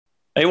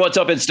Hey, what's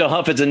up? It's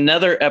DeHuff. It's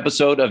another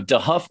episode of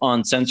DeHuff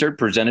Uncensored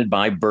presented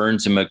by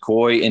Burns and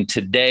McCoy. And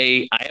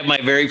today I have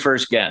my very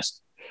first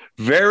guest on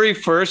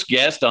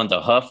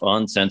DeHuff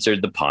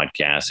Uncensored, the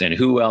podcast. And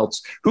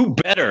who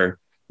better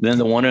than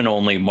the one and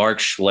only Mark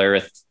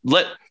Schlereth?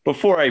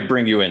 Before I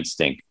bring you in,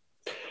 Stink,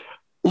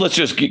 let's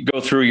just go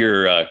through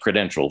your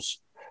credentials.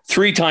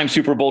 3-time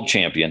Super Bowl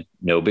champion.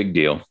 No big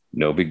deal.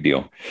 No big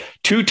deal.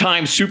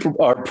 2-time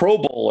Pro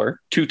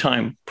Bowler.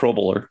 2-time Pro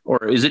Bowler.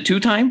 Or is it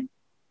 2-time?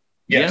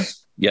 Yes.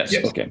 Yes.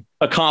 Yes. Okay.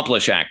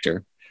 Accomplished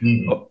actor.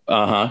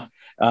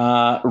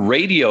 Mm-hmm.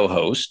 Radio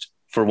host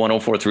for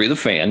 104.3 The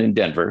Fan in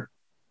Denver.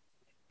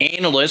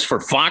 Analyst for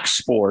Fox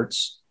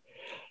Sports.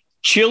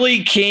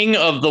 Chili King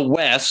of the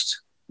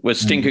West with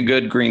Stinking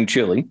Good Green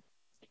Chili.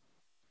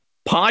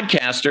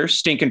 Podcaster,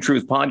 Stinking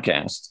Truth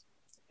Podcast.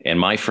 And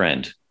my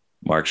friend,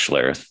 Mark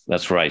Schlereth.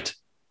 That's right.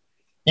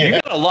 Yeah. You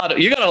got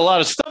a lot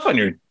of stuff on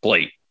your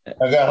plate.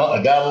 I got a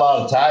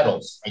lot of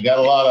titles.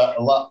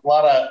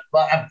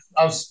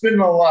 I'm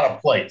spinning a lot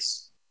of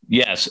plates.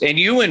 Yes, and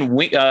you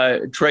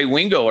and Trey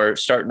Wingo are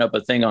starting up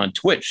a thing on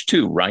Twitch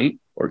too, right?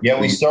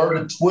 We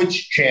started a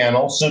Twitch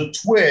channel. So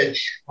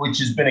Twitch, which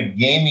has been a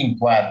gaming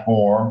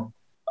platform,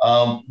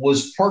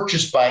 was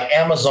purchased by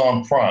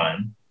Amazon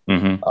Prime.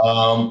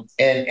 Mm-hmm.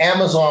 And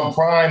Amazon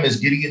Prime is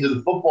getting into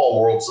the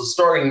football world. So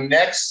starting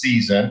next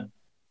season,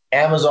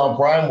 Amazon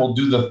Prime will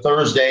do the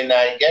Thursday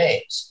night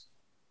games.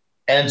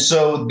 And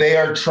so they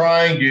are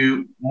trying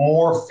to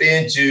morph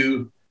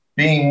into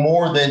being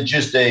more than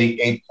just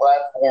a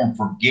platform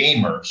for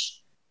gamers.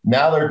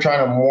 Now they're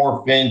trying to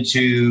morph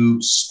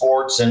into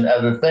sports and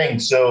other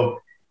things.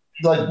 So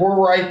we're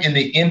right in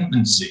the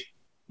infancy.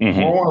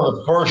 Mm-hmm. We're one of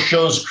the first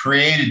shows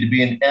created to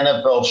be an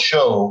NFL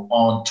show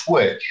on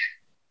Twitch.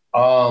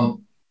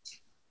 And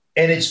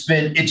it's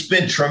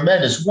been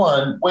tremendous.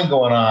 One,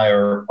 Wingo and I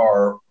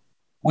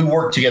we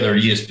worked together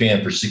at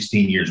ESPN for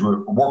 16 years.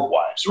 We're work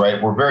wives,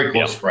 right? We're very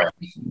close friends.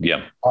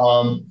 Yeah.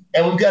 And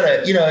we've got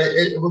a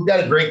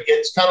great,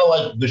 it's kind of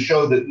like the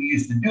show that we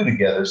used to do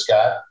together,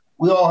 Scott.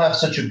 We all have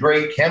such a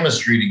great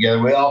chemistry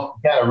together. We all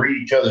kind of read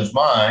each other's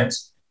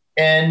minds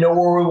and know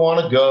where we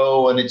want to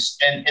go. And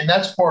and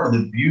that's part of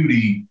the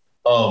beauty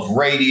of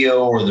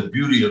radio, or the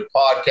beauty of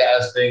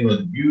podcasting, or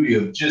the beauty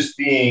of just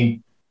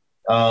being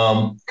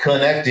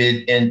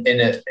connected and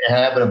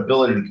have an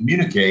ability to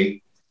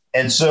communicate.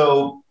 And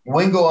so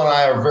Wingo and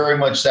I are very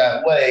much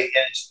that way,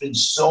 and it's been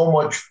so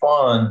much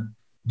fun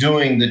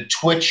doing the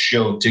Twitch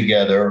show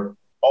together.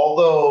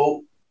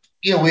 Although,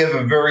 we have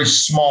a very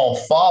small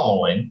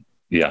following.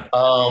 Yeah.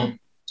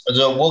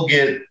 So we'll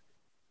get,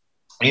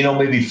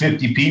 maybe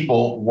 50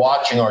 people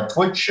watching our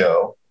Twitch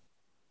show,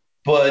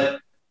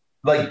 but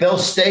they'll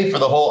stay for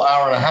the whole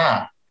hour and a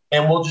half,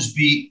 and we'll just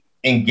be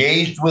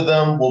engaged with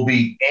them. We'll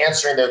be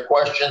answering their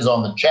questions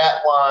on the chat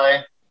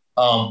line,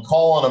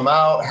 calling them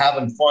out,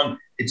 having fun.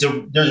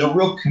 There's a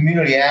real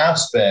community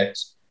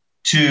aspect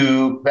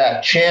to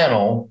that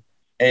channel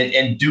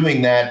and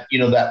doing that,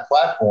 that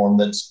platform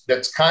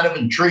that's kind of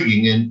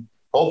intriguing. And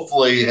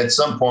hopefully at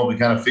some point we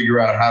kind of figure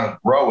out how to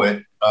grow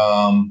it.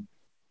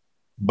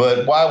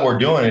 But while we're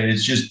doing it,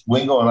 it's just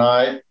Wingo and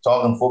I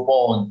talking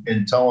football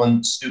and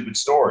telling stupid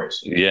stories.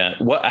 Yeah.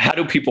 How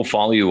do people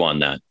follow you on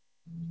that?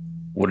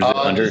 What is it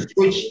under?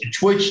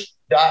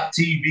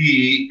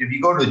 Twitch.tv. If you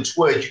go to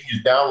Twitch, you can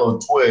just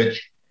download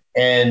Twitch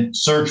and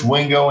search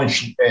Wingo and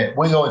Stink.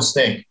 Wingo and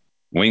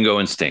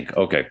Stink.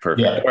 Okay,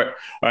 perfect. Yeah. All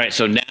right.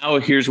 So now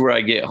here's where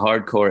I get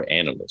hardcore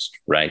analyst,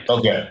 right?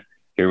 Okay.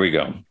 Here we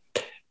go.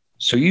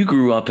 So you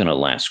grew up in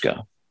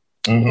Alaska.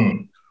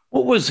 Mm-hmm.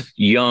 What was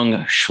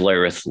young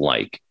Schlereth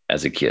like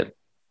as a kid?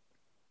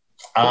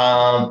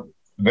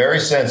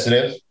 Very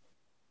sensitive.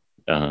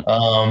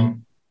 Uh-huh.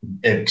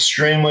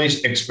 Extremely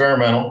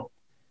experimental.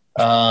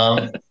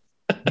 No,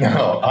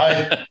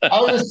 I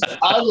was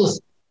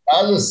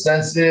a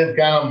sensitive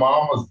kind of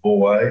mama's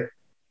boy.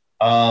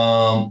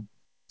 I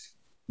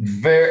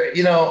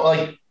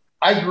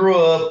grew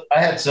up,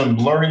 I had some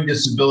learning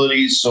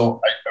disabilities,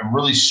 so I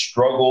really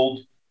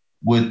struggled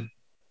with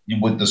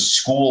the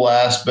school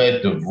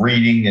aspect of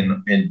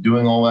reading and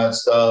doing all that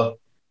stuff.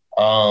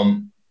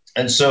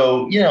 And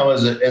so,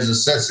 as a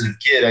sensitive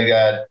kid, I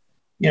got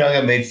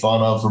made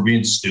fun of for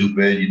being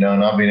stupid,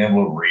 not being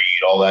able to read,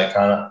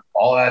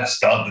 all that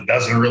stuff that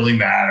doesn't really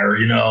matter,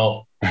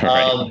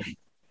 Right.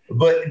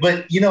 But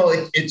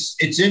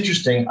it's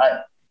interesting.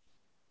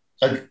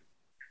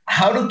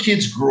 How do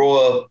kids grow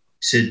up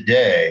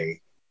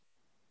today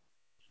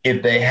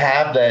if they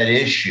have that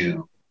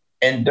issue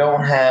and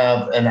don't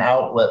have an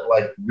outlet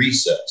like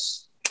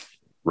recess?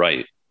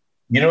 Right.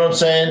 You know what I'm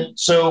saying?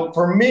 So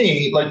for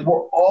me,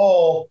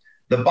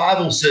 the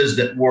Bible says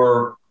that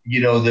we're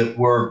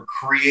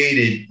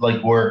created,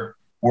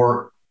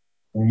 we're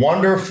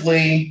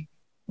wonderfully,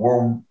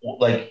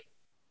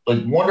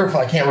 wonderful.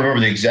 I can't remember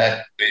the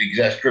exact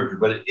scripture,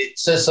 but it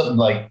says something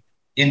like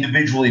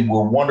individually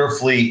we're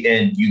wonderfully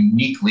and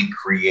uniquely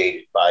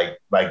created by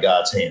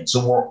God's hand.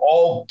 So we're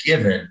all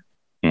given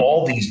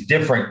all these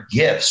different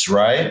gifts,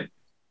 right?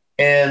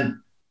 And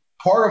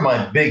part of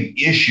my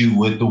big issue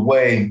with the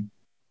way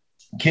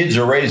kids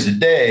are raised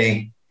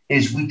today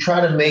is we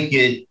try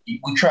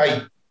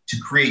to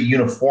create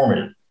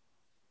uniformity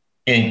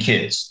in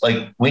kids.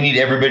 Like we need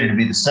everybody to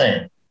be the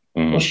same.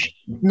 Mhm. Well,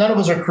 none of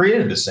us are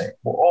created the same.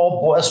 We're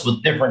all blessed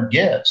with different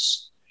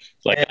gifts.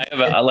 Like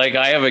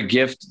I have a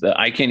gift that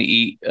I can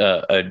eat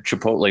a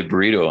Chipotle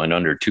burrito in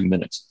under 2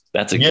 minutes.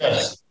 That's a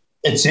Yes,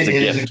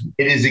 gift.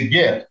 it is a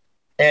gift.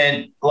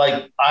 And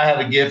like I have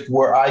a gift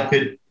where I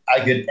could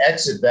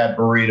exit that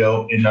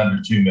burrito in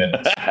under 2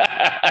 minutes.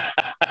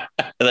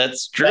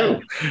 That's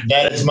true.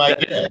 That is my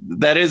gift.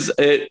 That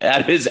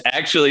is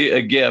actually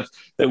a gift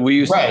that we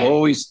used to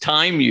always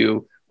time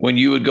you when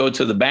you would go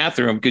to the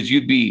bathroom, because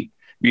you'd be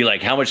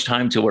like, how much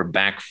time till we're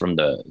back from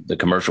the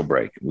commercial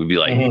break? We'd be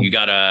like, you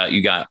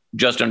got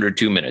just under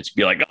 2 minutes.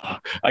 Be like, oh,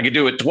 I could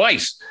do it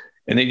twice.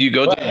 And then you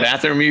go to the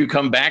bathroom, you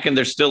come back, and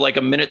there's still like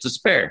a minute to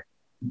spare.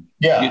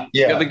 Yeah.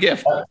 You have a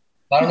gift.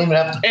 I don't even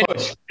have to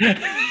push.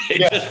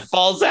 It just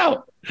falls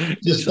out.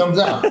 Just comes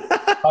out.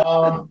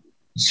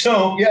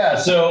 So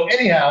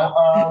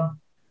anyhow,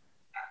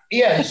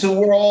 so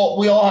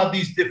we all have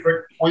these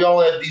different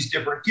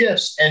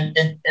gifts. And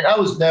I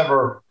was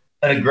never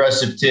an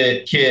aggressive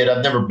kid.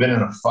 I've never been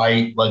in a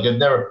fight. Like I'm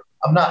not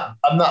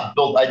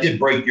built. I did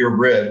break your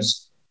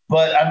ribs,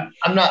 but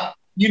I'm not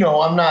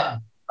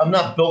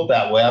built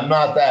that way. I'm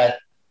not that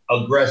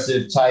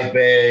aggressive type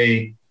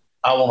A,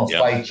 I want to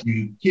fight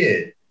you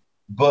kid.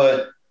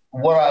 But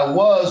what I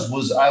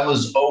was I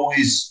was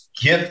always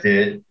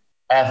gifted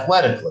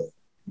athletically.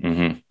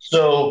 Mm-hmm.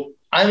 So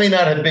I may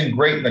not have been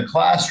great in the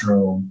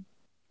classroom,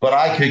 but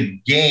I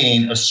could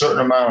gain a certain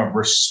amount of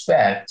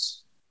respect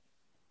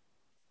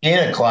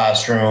in a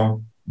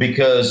classroom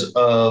because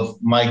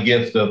of my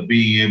gift of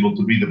being able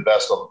to be the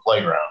best on the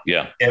playground.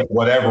 Yeah. And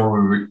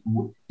whatever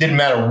didn't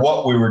matter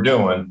what we were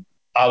doing,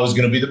 I was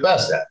going to be the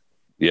best at.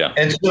 Yeah.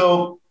 And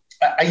so,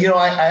 I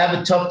have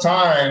a tough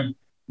time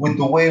with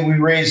the way we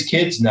raise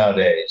kids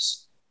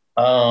nowadays.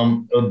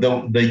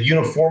 The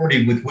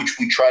uniformity with which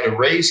we try to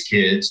raise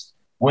kids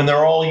when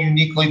they're all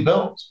uniquely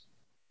built.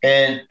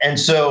 And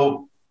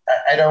so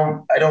I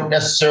don't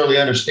necessarily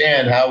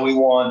understand how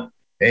I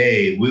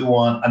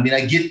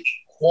get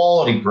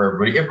equality for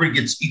everybody. Everybody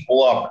gets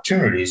equal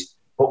opportunities,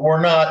 but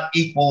we're not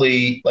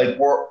equally, like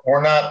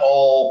we're not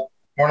all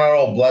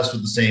blessed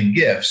with the same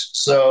gifts.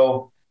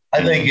 So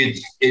I think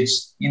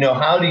it's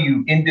how do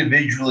you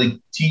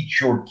individually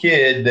teach your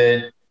kid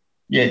that,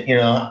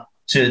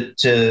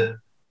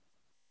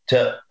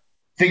 to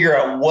figure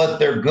out what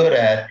they're good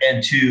at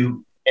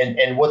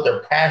and what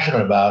they're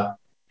passionate about,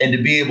 and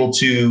to be able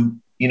to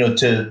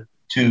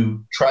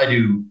to try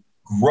to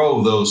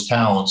grow those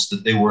talents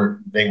that they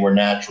were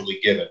naturally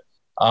given.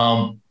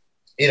 And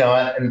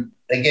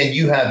again,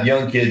 you have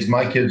young kids.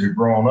 My kids are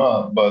growing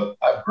up, but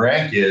I have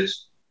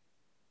grandkids,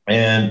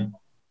 and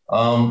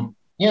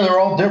they're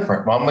all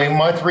different. I mean,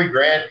 my three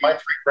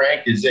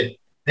grandkids,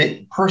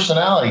 they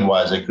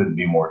personality-wise, they couldn't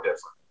be more different.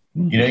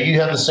 Mm-hmm. You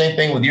have the same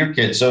thing with your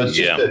kids. So it's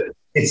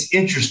it's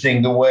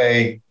interesting the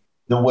way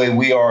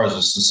we are as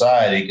a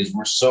society, because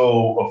we're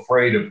so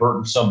afraid of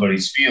hurting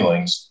somebody's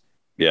feelings.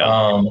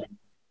 Yeah. And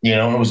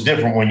it was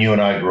different when you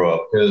and I grew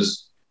up,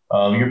 because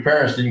your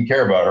parents didn't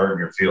care about hurting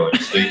your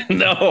feelings.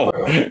 No.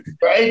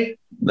 Right?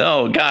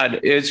 No, God.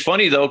 It's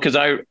funny, though, because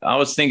I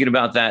was thinking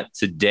about that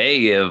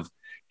today of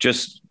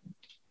just,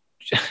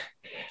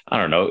 I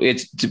don't know,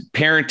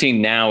 parenting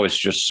now is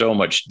just so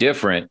much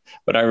different.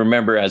 But I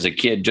remember as a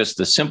kid, just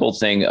the simple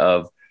thing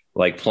of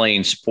like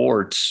playing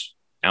sports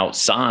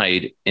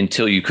outside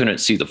until you couldn't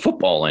see the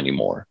football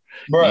anymore.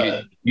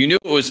 Right. You knew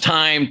it was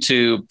time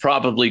to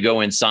probably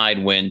go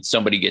inside when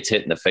somebody gets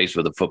hit in the face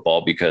with a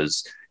football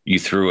because you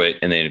threw it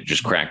and then it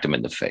just cracked them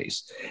in the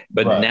face.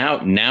 But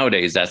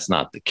nowadays, that's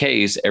not the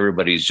case.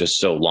 Everybody's just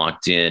so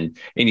locked in,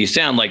 and you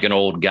sound like an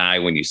old guy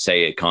when you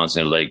say it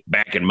constantly, like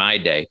back in my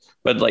day.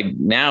 But like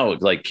now,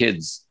 like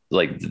kids,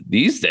 like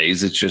these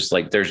days, it's just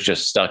like they're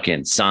just stuck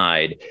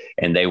inside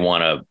and they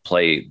want to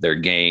play their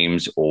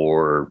games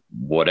or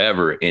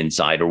whatever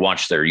inside, or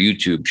watch their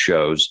YouTube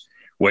shows,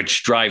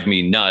 which drive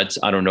me nuts.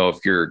 I don't know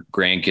if your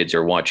grandkids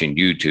are watching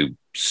YouTube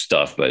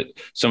stuff, but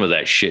some of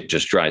that shit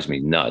just drives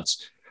me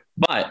nuts.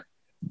 But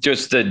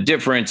just the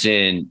difference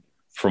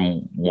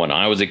from when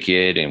I was a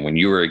kid and when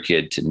you were a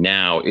kid to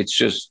now,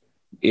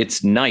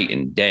 it's night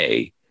and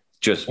day,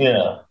 just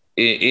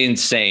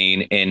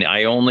insane. And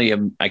I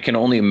can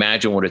only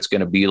imagine what it's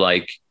going to be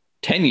like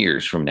 10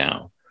 years from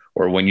now,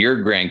 or when your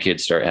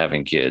grandkids start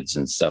having kids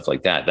and stuff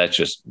like that. That's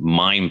just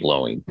mind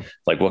blowing.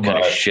 Like, what kind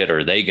of shit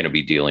are they going to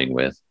be dealing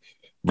with?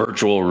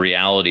 Virtual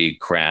reality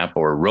crap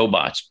or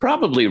robots?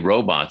 Probably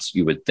robots,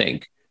 you would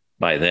think.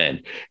 By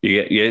then,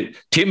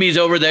 Timmy's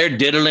over there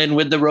diddling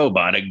with the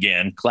robot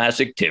again.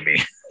 Classic Timmy.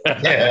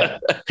 Yeah.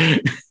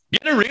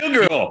 Get a real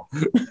girl.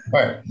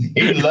 Right.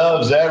 He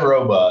loves that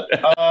robot.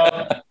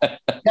 I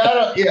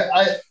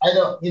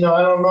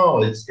don't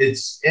know.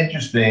 It's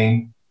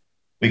interesting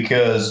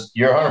because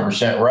you're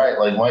 100% right.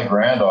 Like my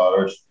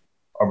granddaughters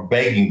are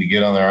begging to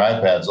get on their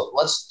iPads.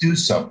 Let's do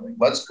something.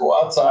 Let's go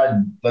outside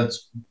and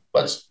let's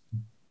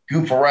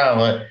goof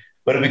around.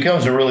 but it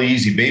becomes a really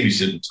easy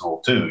babysitting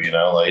tool too.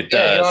 Like, It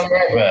does. get on your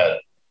iPad.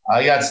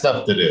 I got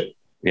stuff to do.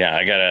 Yeah,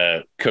 I got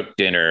to cook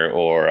dinner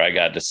or I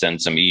got to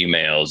send some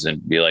emails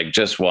and be like,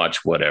 just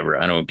watch whatever.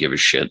 I don't give a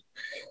shit.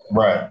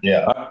 Right.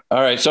 Yeah.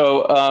 All right.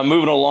 So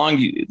moving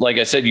along, like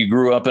I said, you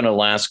grew up in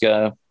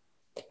Alaska.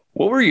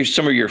 What were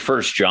some of your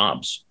first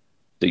jobs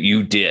that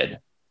you did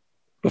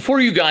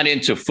before you got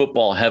into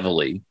football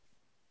heavily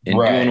and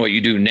doing what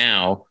you do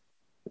now?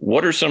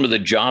 What are some of the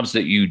jobs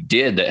that you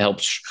did that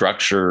helped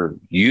structure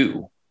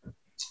you?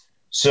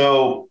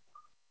 So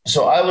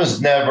I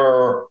was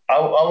never, I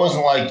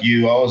wasn't like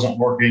you. I wasn't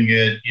working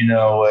at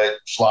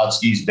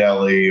Schlotsky's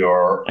Deli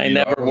or. I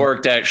never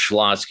worked at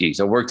Schlotsky's.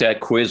 I worked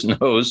at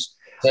Quiznos.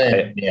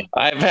 Yeah.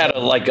 I've had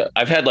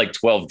like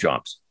 12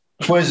 jobs.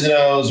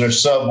 Quiznos or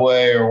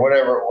Subway or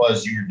whatever it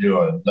was you were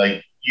doing.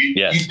 Like you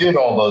did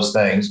all those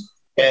things,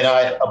 and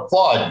I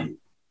applaud you.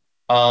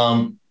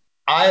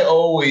 I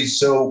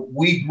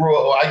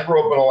grew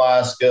up in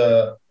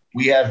Alaska.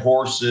 We had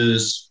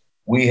horses.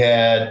 We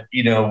had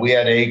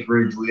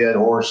acreage. We had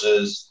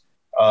horses.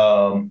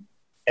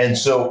 And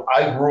so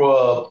I grew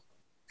up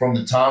from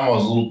the time I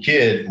was a little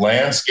kid,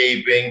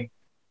 landscaping,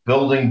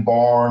 building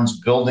barns,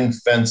 building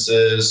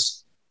fences.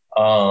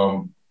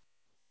 I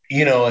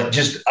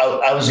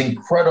was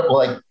incredible.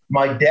 Like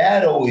my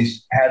dad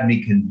always had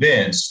me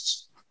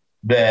convinced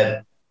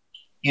that,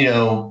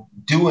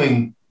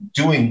 doing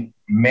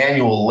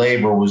manual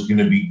labor was going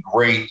to be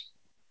great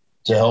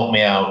to help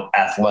me out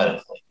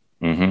athletically.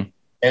 Mm-hmm.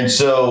 And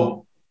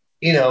so,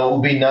 it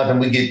would be nothing.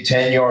 We get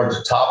 10 yards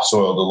of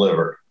topsoil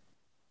delivered.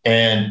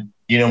 And,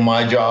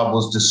 my job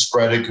was to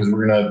spread it because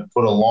we're going to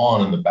put a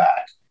lawn in the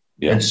back.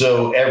 Yeah. And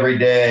so every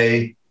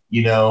day,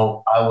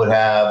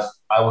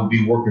 I would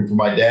be working for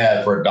my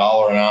dad for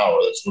 $1 an hour.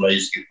 That's what I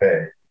used to get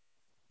paid.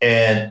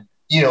 And,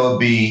 it'd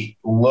be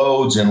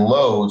loads and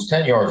loads.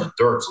 10 yards of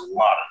dirt's a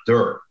lot of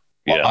dirt,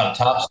 a lot of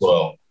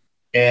topsoil.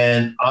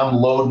 And I'm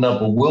loading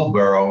up a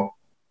wheelbarrow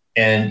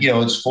and,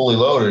 it's fully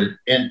loaded.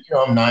 And,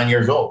 I'm 9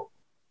 years old.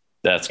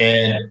 That's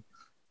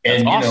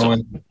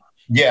awesome.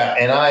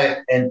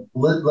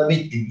 Let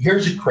me,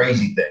 here's a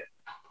crazy thing.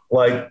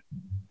 Like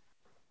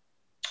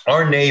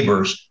our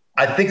neighbors,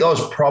 I think I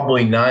was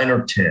probably 9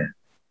 or 10.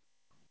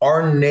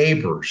 Our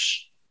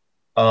neighbors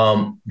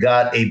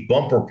got a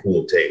bumper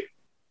pool table.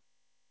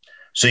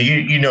 So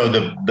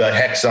the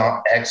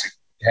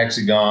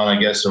hexagon, I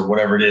guess, or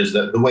whatever it is,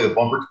 the way the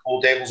bumper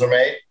pool tables are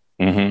made.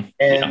 Mm-hmm.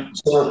 And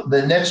so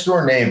the next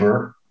door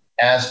neighbor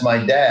asked my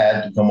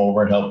dad to come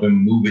over and help him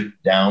move it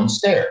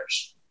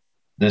downstairs,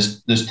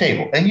 this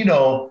table. And,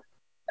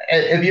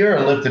 if you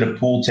ever lifted a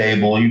pool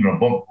table, even a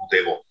bumper pool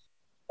table,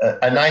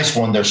 a nice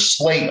one, there's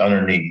slate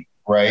underneath,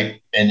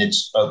 right? And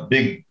it's a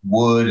big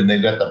wood and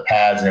they've got the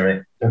pads and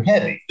everything. They're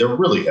heavy. They're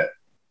really heavy.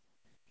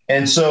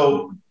 And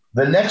so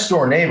the next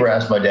door neighbor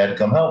asked my dad to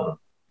come help him.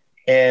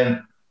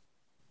 And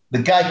the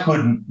guy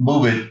couldn't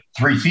move it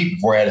 3 feet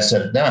before I had to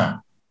set it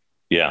down.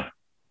 Yeah.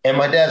 And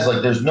my dad's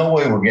like, there's no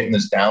way we're getting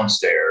this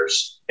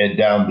downstairs and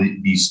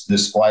down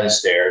this flight of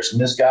stairs.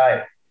 And this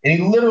guy, and he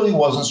literally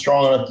wasn't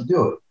strong enough to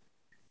do it.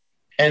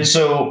 And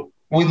so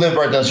we live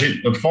right down the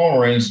street. The phone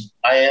rings.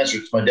 I answer.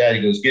 It's my dad.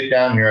 He goes, get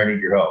down here. I need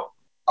your help.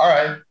 All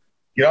right.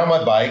 Get on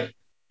my bike,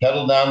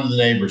 pedal down to the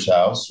neighbor's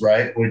house,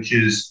 right? Which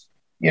is,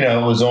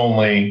 it was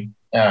only,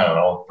 3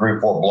 or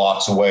 4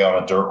 blocks away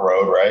on a dirt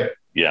road, right?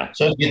 Yeah.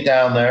 So I get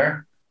down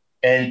there.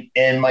 And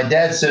my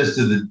dad says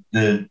to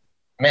the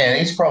man,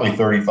 he's probably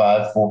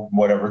 35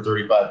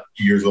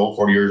 years old,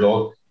 40 years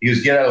old. He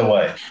goes, get out of the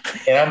way.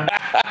 And I'm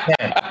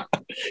 10.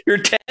 You're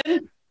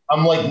 10?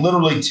 I'm like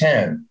literally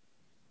 10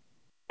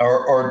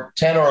 or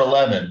 10 or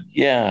 11.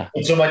 Yeah.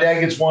 And so my dad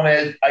gets one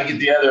end, I get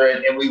the other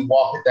end, and we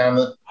walk it down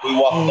the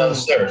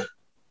stairs.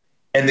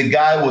 And the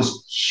guy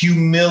was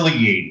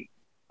humiliated.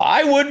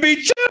 I would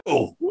be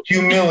too.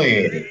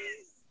 Humiliated.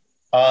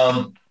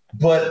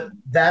 But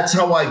that's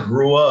how I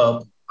grew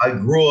up.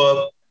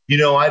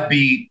 I'd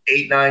be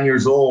 8, 9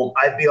 years old.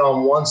 I'd be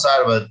on one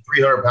side of a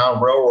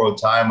 300-pound railroad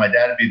tie. My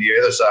dad would be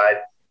the other side.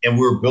 And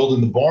we were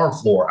building the barn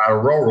floor out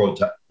of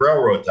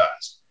railroad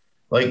ties.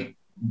 Like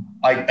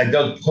I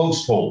dug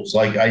post holes.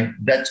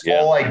 That's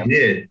all I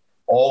did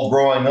all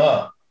growing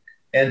up.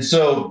 And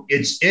so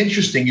it's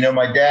interesting.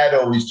 My dad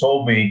always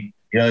told me,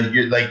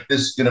 you're like,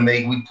 this is going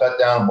to we cut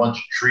down a bunch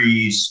of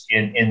trees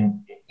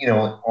on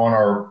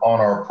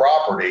our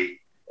property.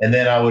 And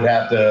then I would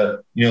have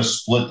to,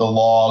 split the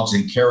logs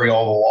and carry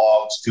all the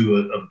logs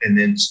and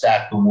then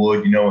stack the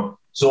wood,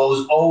 So I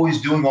was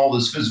always doing all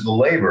this physical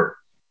labor.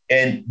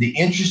 And the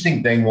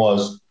interesting thing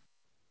was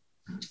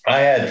I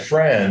had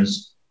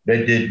friends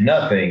that did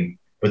nothing,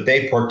 but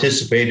they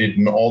participated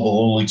in all the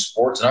little league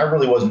sports. And I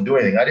really wasn't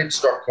doing anything. I didn't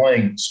start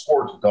playing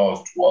sports until I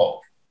was 12.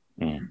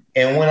 Mm.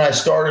 And when I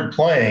started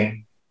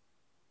playing,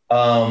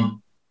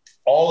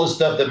 all the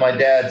stuff that my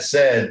dad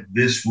said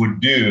this would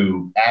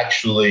do,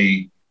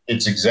 actually,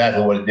 it's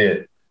exactly what it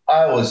did.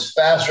 I was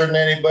faster than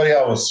anybody.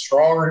 I was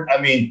stronger. I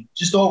mean,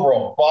 just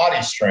overall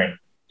body strength.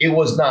 It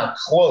was not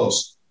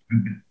close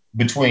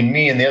between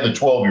me and the other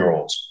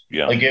 12-year-olds.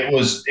 Yeah. Like it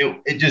was,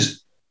 it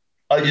just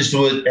I just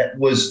I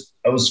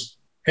was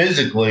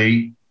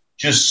physically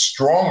just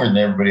stronger than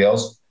everybody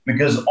else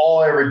because all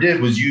I ever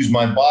did was use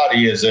my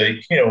body as a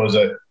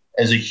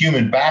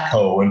human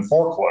backhoe and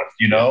forklift,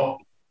 you know?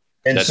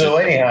 And That's so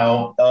it.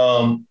 anyhow,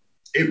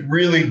 it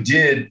really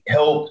did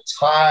help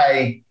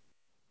tie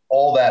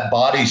all that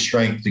body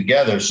strength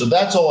together. So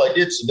that's all I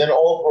did. So then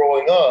all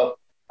growing up,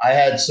 I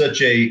had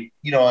such a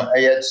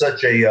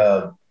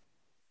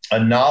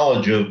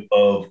knowledge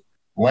of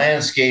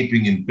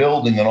landscaping and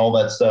building and all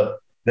that stuff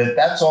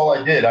that's all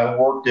I did. I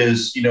worked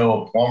as,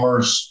 a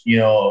plumber's,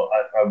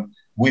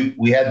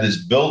 we had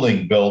this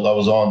building built. I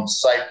was on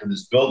site for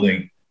this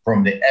building,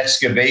 from the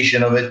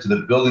excavation of it to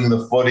the building of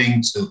the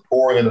footings, to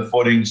pouring of the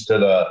footings, to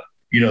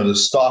the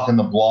stock in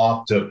the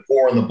block, to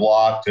pouring the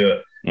block,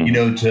 to,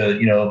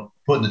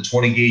 putting the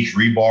 20 gauge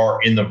rebar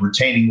in the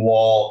retaining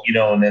wall,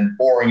 and then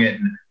pouring it,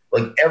 and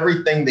like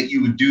everything that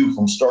you would do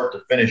from start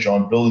to finish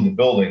on building the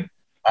building.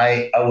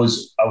 I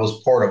was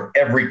part of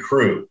every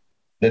crew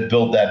that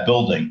built that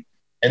building.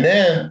 And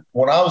then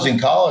when I was in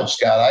college,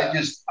 Scott, I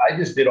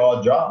just did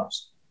odd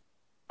jobs.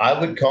 I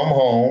would come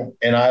home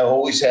and I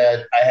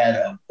had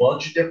a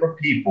bunch of different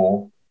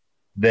people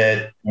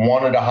that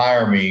wanted to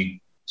hire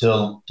me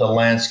to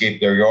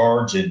landscape their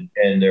yards and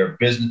their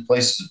business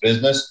places of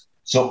business.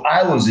 So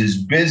I was as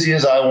busy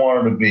as I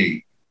wanted to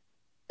be.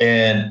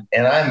 And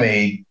I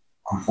made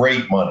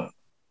great money,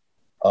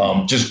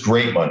 just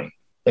great money.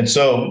 And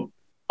so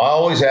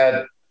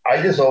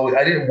I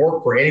didn't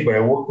work for anybody.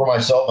 I worked for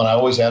myself, and I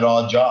always had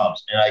odd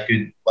jobs. And I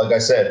could, like I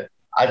said,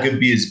 I could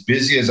be as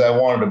busy as I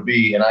wanted to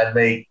be, and I'd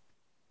make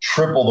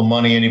triple the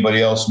money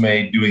anybody else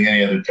made doing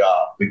any other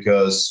job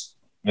because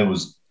it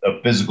was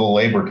a physical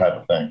labor type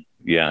of thing.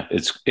 Yeah,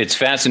 it's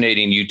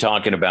fascinating you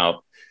talking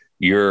about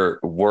your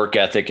work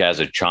ethic as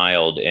a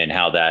child and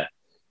how that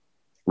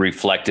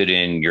reflected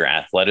in your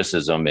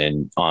athleticism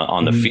and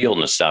on the field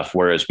and stuff.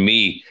 Whereas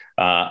me,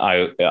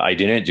 I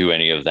didn't do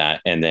any of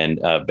that. And then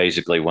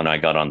basically when I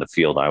got on the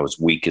field, I was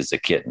weak as a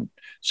kitten.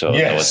 So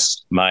that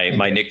was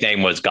my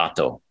nickname was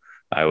Gato.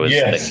 I was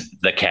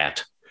the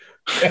cat.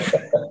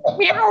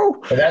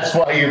 Meow. And that's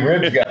why your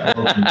ribs got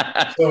broken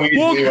so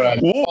easily when I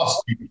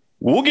lost you.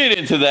 We'll get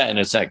into that in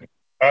a second.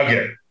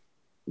 Okay.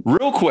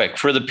 Real quick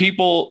for the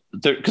people,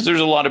 because there's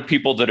a lot of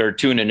people that are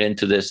tuning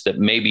into this that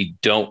maybe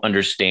don't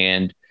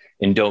understand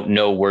and don't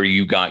know where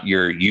you got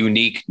your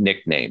unique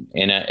nickname.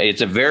 And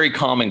it's a very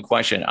common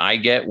question I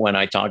get when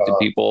I talk to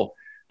people,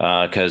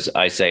 because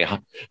I say,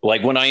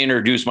 like, when I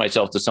introduce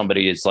myself to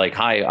somebody, it's like,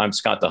 hi, I'm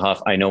Scott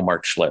DeHuff. I know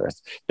Mark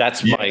Schlereth.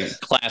 That's my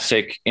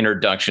classic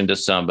introduction to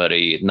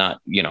somebody.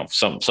 Not,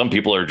 some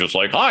people are just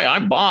like, hi,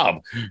 I'm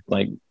Bob.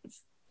 Like,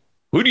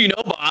 who do you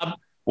know, Bob?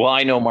 Well,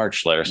 I know Mark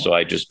Schlereth, so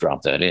I just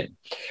dropped that in.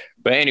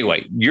 But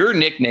anyway, your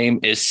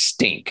nickname is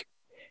Stink.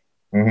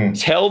 Mm-hmm.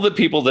 Tell the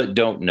people that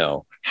don't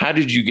know, how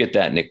did you get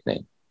that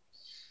nickname?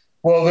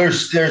 Well,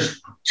 there's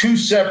two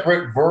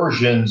separate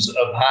versions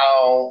of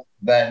how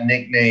that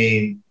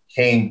nickname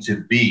came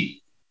to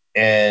be,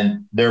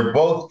 and they're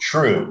both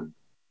true.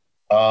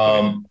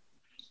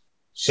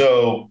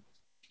 So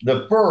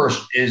the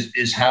first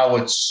is how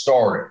it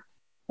started,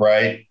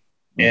 right?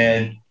 Mm-hmm.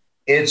 And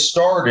it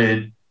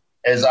started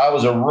as I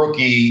was a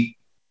rookie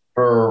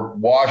for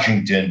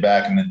Washington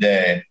back in the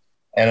day,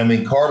 and I'm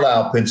in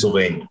Carlisle,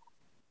 Pennsylvania.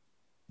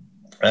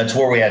 That's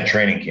where we had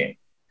training camp.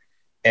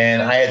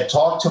 And I had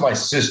talked to my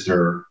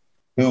sister,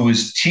 who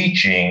was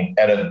teaching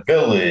at a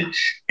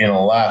village in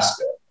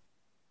Alaska,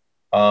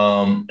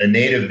 a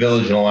native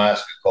village in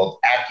Alaska called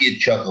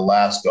Akiachuk,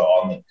 Alaska,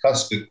 on the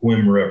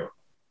Kuskokwim River.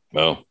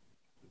 Oh.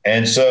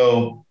 And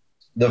so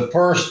the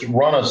first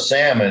run of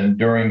salmon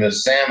during the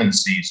salmon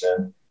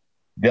season,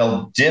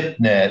 they'll dip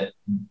net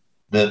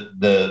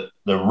the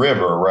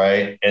river,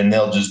 right? And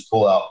they'll just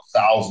pull out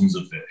thousands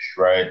of fish,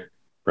 right?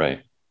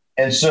 Right.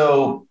 And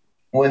so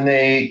when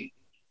they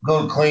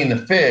go to clean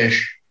the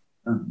fish,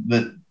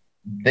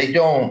 they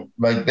don't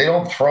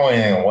throw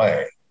anything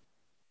away.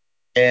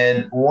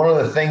 And one of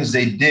the things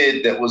they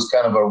did that was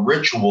kind of a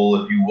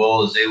ritual, if you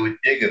will, is they would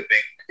dig a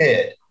big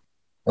pit.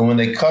 And when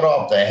they cut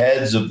off the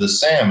heads of the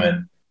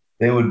salmon,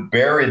 they would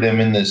bury them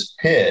in this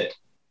pit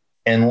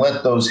and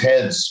let those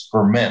heads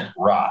ferment,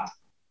 rot.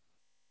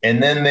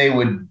 And then they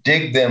would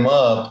dig them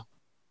up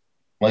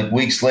like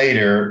weeks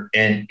later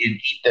and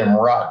eat them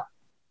rotten.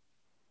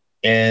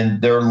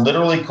 And they're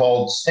literally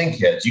called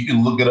stinkheads. You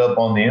can look it up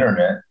on the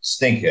internet,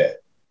 stinkhead.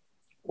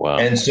 Wow.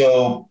 And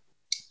so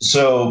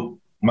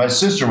my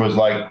sister was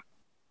like,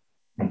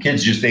 my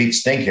kids just ate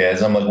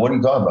stinkheads. I'm like, what are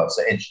you talking about?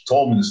 And she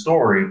told me the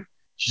story.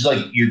 She's like,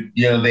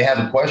 they have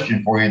a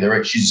question for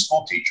you. She's a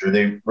school teacher.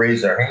 They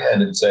raise their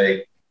hand and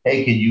say,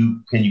 hey, can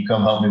you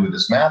come help me with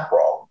this math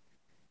problem?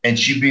 And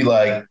she'd be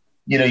like,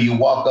 you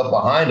walk up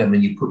behind them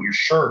and you put your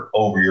shirt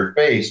over your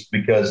face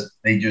because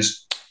they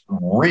just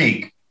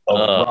reek of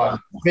rotten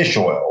fish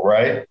oil,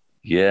 right?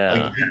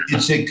 Yeah. Like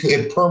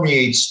it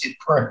permeates.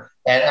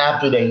 And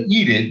after they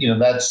eat it,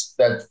 that's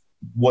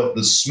what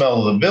the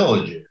smell of the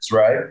village is,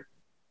 right?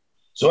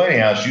 So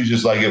anyhow, she was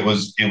just like, it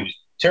was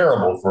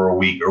terrible for a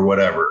week or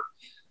whatever.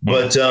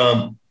 But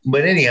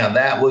but anyhow,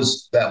 that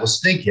was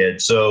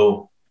Stinkhead.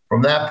 So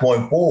from that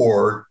point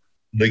forward,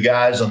 the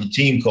guys on the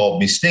team called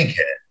me Stinkhead.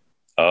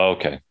 Oh,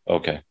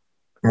 okay.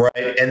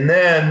 Right. And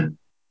then,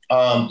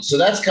 so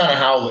that's kind of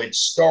how it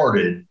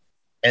started.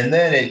 And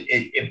then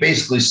it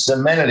basically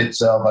cemented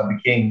itself. I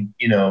became,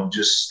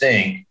 just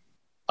Stink.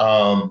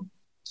 In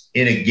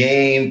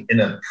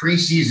a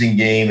preseason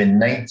game in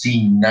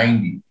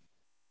 1990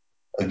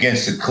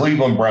 against the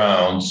Cleveland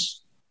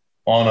Browns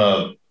on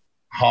a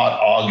hot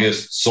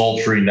August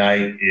sultry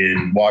night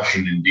in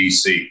Washington,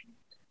 D.C.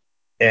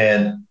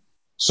 And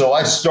so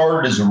I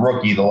started as a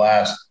rookie the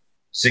last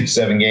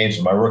 6-7 games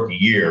of my rookie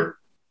year.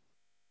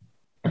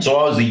 And so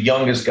I was the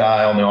youngest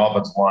guy on the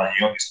offensive line,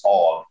 the youngest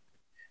hog.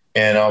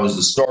 And I was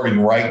the starting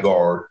right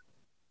guard.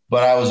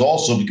 But I was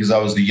also, because I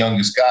was the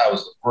youngest guy, I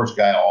was the first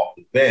guy off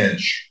the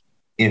bench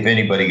if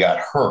anybody got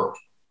hurt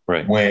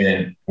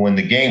when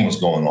the game was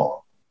going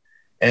on.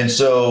 And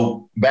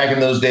so back in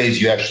those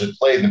days, you actually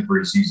played in the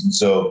preseason.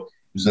 So it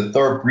was the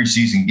third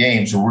preseason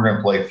game, so we're going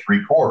to play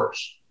 3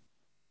 quarters.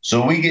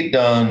 So we get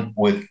done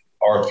with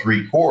our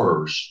 3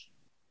 quarters,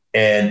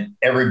 and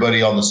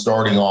everybody on the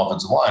starting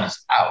offensive line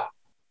is out.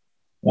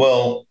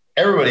 Well,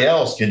 everybody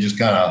else can just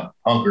kind of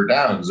hunker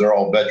down because they're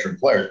all veteran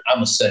players.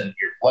 I'm a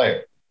second-year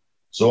player.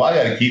 So I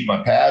got to keep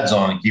my pads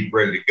on and keep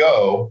ready to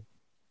go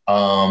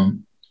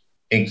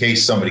in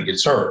case somebody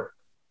gets hurt.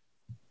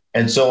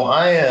 And so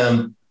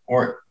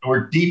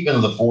we're deep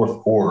into the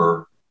fourth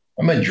quarter.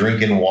 I've been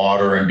drinking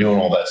water and doing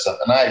all that stuff,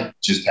 and I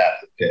just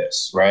have to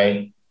piss,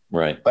 right?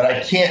 Right. But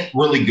I can't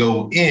really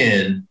go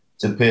in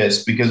to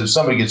piss because if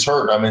somebody gets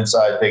hurt and I'm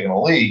inside taking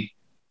a leak,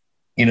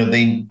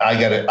 I've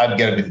got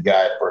to be the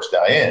guy, first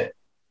guy in.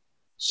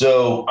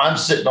 So I'm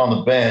sitting on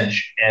the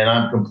bench and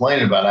I'm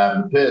complaining about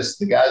having to piss.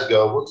 The guys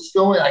go, well, just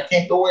go in. I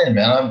can't go in,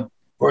 man. I'm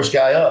first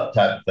guy up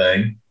type of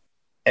thing.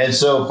 And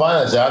so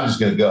finally I said, I'm just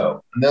going to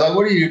go. And they're like,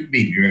 what do you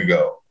mean you're going to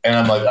go? And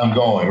I'm like, I'm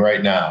going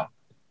right now.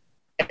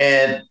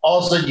 And all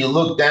of a sudden you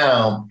look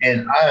down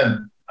and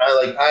I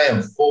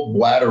am full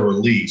bladder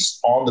release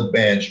on the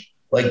bench.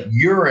 Like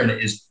urine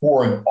is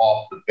pouring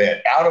off the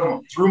bench,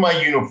 through my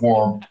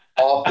uniform,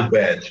 off the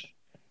bench.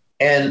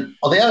 And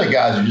the other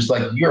guys are just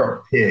like, you're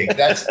a pig.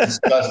 That's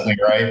disgusting,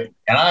 right?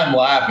 And I'm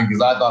laughing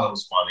because I thought it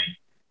was funny.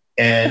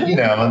 And,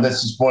 and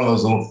that's just one of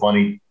those little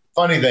funny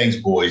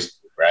things boys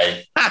do,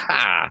 right?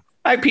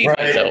 I peed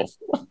myself.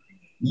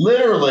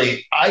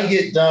 Literally, I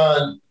get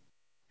done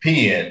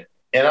peeing,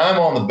 and I'm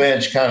on the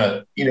bench kind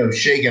of,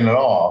 shaking it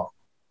off.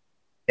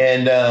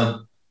 And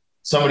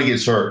somebody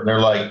gets hurt. And they're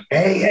like,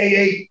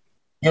 hey,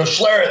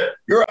 Schlereth,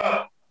 you're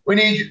up. We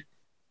need you.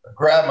 I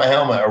grab my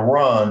helmet. I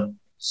run.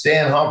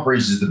 Stan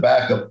Humphries is the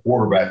backup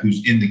quarterback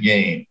who's in the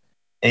game.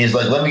 And he's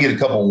like, let me get a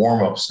couple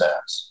warm-up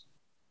snaps.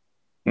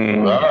 All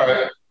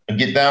right. I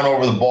get down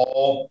over the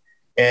ball,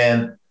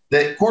 and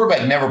the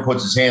quarterback never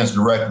puts his hands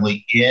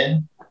directly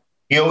in.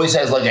 He always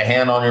has like a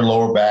hand on your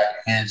lower back,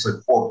 and it's like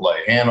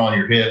foreplay, hand on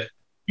your hip,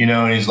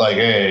 and he's like,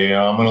 hey,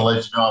 I'm going to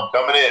let you know I'm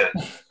coming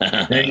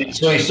in.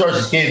 So he starts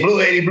his game,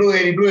 blue 80, blue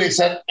 80, blue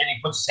 80, and he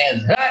puts his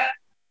hands,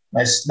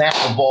 I snap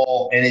the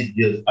ball, and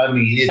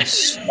it's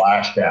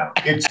splashed out.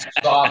 It's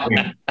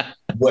sopping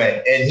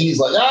wet. And he's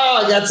like,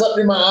 I got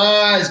something in my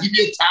eyes. Give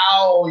me a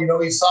towel.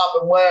 He's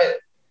sopping wet.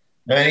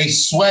 And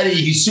he's sweaty.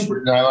 He's super.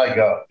 And I'm like,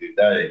 oh, dude,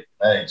 that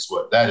ain't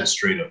sweat. That is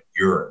straight up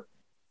urine.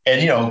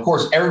 And, of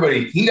course,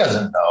 everybody, he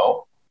doesn't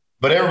know,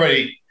 but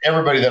everybody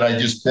that I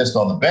just pissed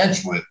on the bench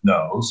with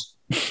knows.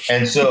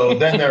 And so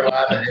then they're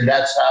laughing. And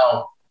that's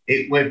how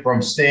it went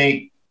from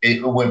stink.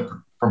 It went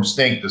from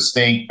stink to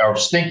stink, or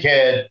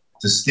stinkhead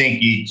to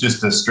stinky,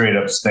 just a straight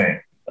up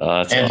stink. And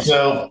awesome.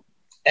 So,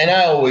 and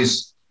I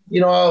always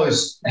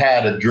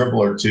had a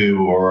dribble or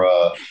two or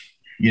a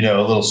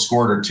little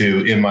squirt or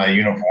two in my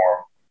uniform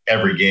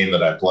every game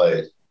that I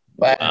played.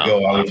 If I had to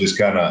go, I just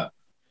kind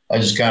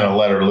of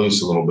let her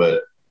loose a little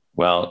bit.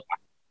 Well,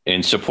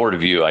 in support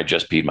of you, I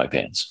just peed my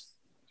pants.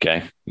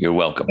 Okay. You're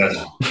welcome.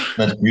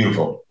 That's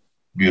beautiful.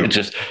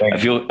 Beautiful. I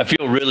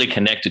feel really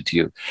connected to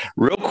you.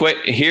 Real quick,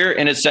 here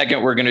in a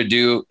second, we're going to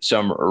do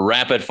some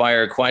rapid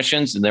fire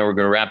questions, and then we're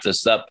going to wrap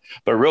this up.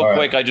 But real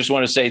quick, I just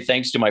want to say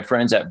thanks to my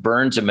friends at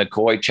Burns and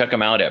McCoy. Check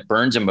them out at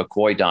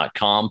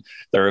burnsandmccoy.com.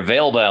 They're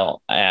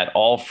available at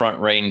all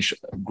Front Range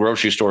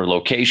grocery store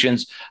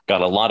locations.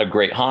 Got a lot of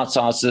great hot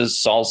sauces,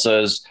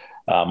 salsas,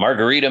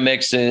 margarita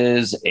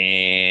mixes,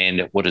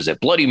 and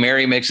Bloody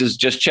Mary mixes.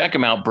 Just check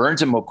them out,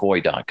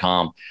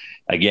 burnsandmccoy.com.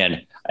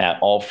 Again, at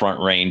all Front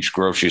Range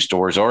grocery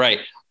stores. All right.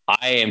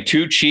 I am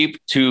too cheap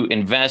to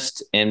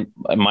invest in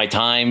my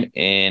time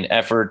and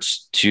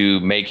efforts to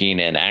making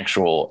an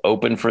actual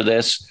open for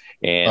this.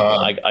 And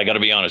I got to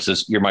be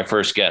honest, you're my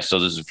first guest. So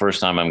this is the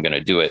first time I'm going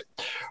to do it.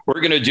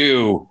 We're going to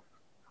do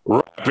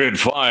rapid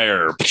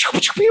fire. Pew,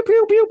 pew,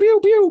 pew, pew,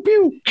 pew,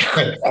 pew.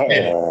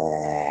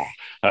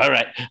 All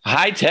right.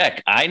 High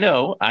tech. I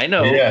know.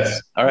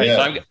 Yes. All right.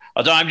 Yes.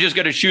 So I'm just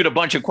going to shoot a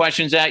bunch of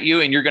questions at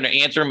you, and you're going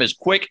to answer them as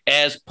quick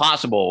as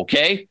possible.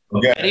 Okay.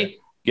 Ready?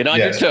 Get on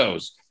your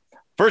toes.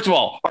 First of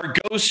all, are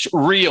ghosts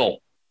real?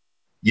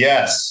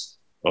 Yes.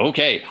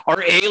 Okay.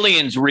 Are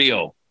aliens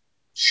real?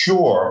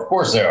 Sure, of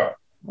course they are.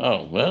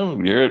 Oh, well,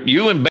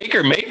 you and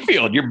Baker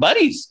Mayfield, you're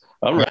buddies.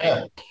 All right.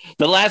 Yeah.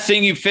 The last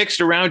thing you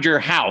fixed around your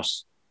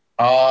house?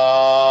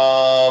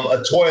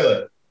 A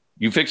toilet.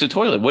 You fixed a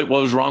toilet. What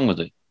was wrong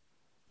with it?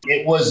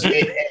 It was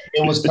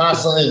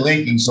constantly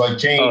leaking, so I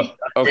changed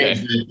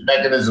the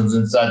mechanisms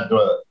inside the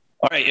toilet.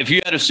 All right. If you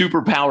had a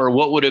superpower,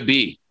 what would it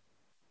be?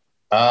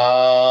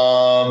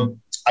 I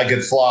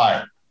could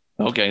fly.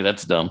 Okay,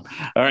 that's dumb.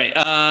 All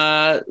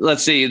right.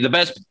 Let's see.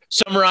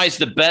 Summarize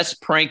the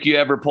best prank you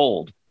ever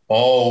pulled.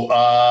 Oh,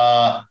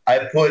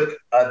 I put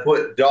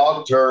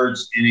dog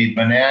turds in a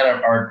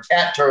banana or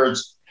cat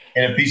turds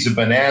in a piece of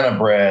banana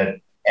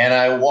bread. And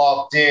I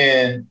walked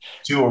in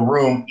to a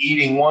room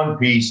eating one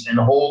piece and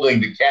holding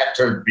the cat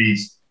turd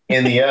piece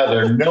in the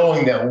other,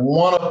 knowing that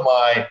one of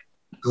my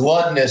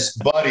gluttonous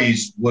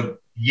buddies would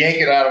yank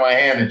it out of my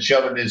hand and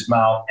shove it in his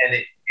mouth. And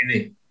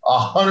it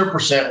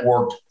 100%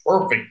 worked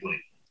perfectly.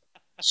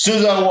 As soon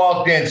as I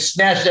walked in,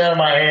 snatched it out of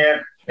my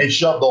hand and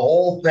shoved the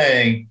whole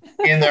thing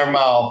in their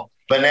mouth.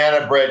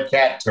 Banana bread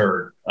cat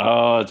turd.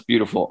 Oh, it's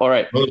beautiful. All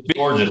right.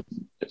 Gorgeous.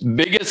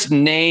 Biggest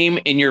name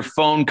in your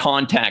phone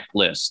contact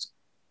list?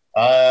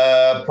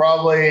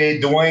 Probably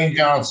Dwayne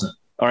Johnson.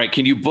 All right.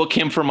 Can you book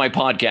him for my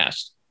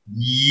podcast?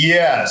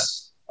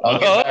 Yes. I'll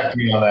get back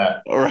to you on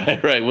that. All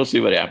right. We'll see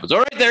what happens. All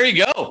right. There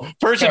you go.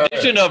 First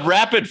edition of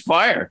Rapid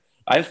Fire.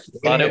 I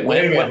thought it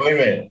went. Wait a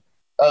minute.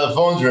 The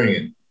phone's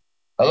ringing.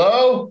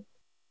 Hello?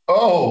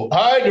 Oh,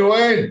 hi,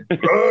 Dwayne. Hey,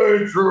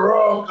 it's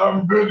Rock.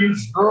 I'm big and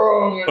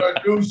strong and I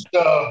do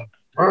stuff.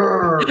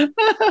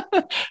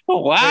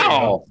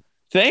 Wow.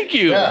 Thank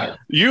you. Yeah.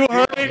 You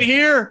heard it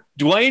here.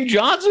 Dwayne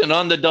Johnson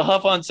on the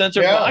DeHuff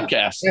Uncensored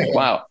podcast. Yeah.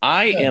 Wow.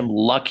 I am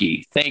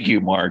lucky. Thank you,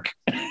 Mark.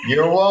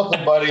 You're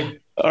welcome, buddy.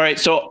 All right.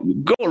 So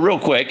go real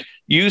quick.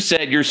 You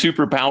said your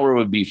superpower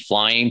would be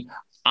flying.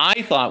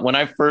 I thought when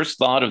I first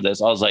thought of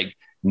this, I was like,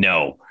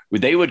 no,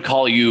 they would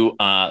call you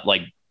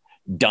like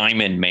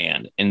Diamond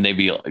Man. And they'd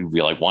be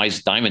like, why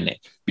is Diamond Man?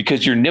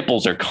 Because your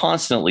nipples are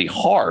constantly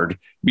hard.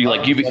 Or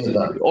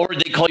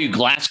they call you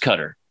Glass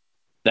Cutter.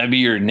 That'd be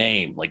your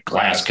name, like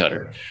Glass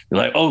Cutter. You're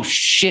like, oh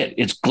shit,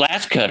 it's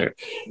Glass Cutter.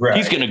 Right.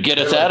 He's gonna get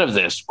us out of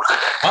this.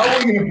 How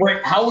are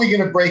we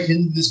gonna break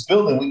into this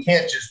building? We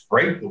can't just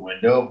break the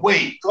window.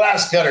 Wait,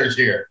 Glass Cutter's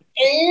here.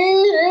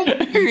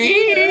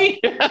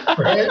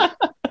 Right?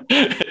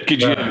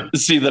 Could you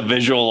see the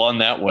visual on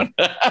that one?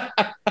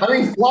 I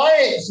mean,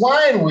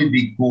 flying would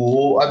be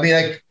cool. I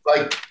mean,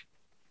 like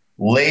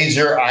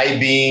laser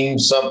I-beam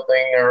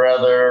something or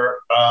other.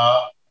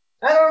 I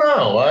don't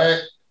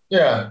know.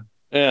 Yeah.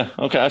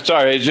 Okay. I'm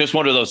sorry. It's just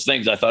one of those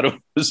things. I thought it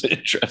was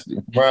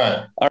interesting.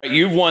 Right. All right.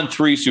 You've won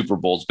 3 Super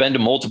Bowls, been to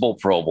multiple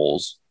Pro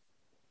Bowls.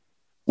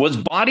 Was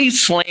body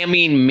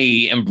slamming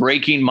me and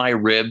breaking my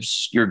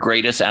ribs your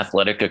greatest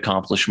athletic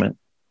accomplishment?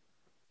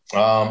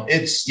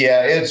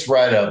 It's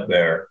right up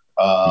there.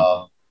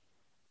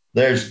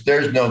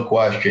 There's no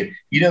question.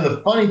 You know,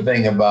 the funny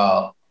thing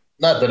about,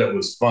 not that it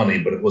was funny,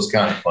 but it was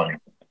kind of funny.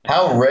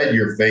 How red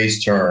your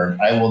face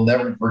turned. I will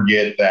never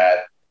forget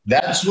that.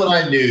 That's when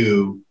I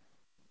knew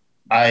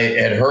I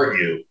had hurt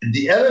you.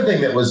 The other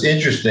thing that was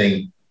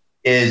interesting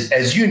is,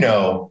 as you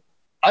know,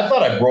 I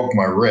thought I broke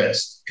my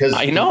wrist because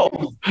I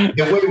know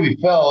the way we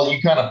fell,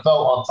 you kind of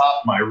fell on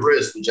top of my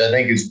wrist, which I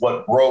think is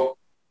what broke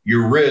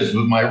your ribs.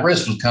 But my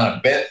wrist was kind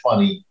of bent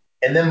funny,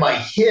 and then my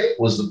hip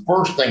was the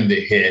first thing to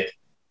hit,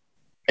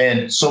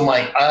 and so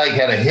I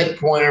had a hip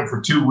pointer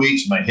for 2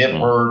 weeks. My hip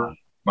hurt,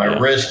 my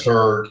wrist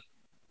hurt.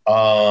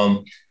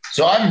 So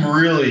I'm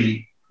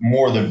really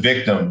more the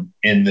victim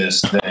in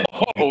this thing.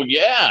 Oh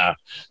yeah.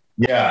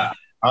 Yeah.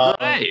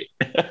 Right.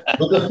 But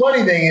the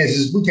funny thing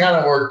is we kind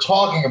of were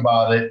talking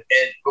about it,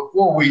 and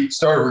before we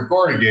started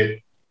recording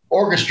it,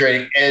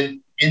 orchestrating, and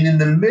in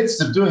the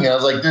midst of doing it, I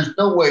was like, there's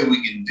no way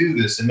we can do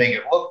this and make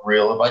it look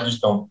real if I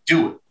just don't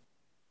do it.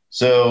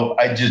 So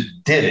I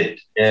just did it.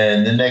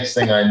 And the next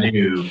thing I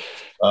knew,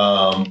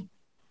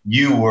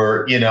 you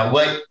were,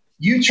 like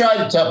you tried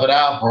to tough it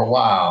out for a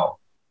while,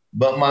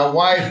 but my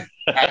wife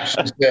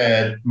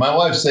said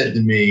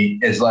to me,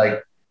 it's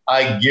like,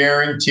 I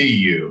guarantee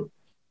you,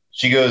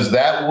 she goes,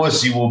 that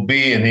wussy will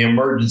be in the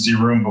emergency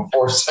room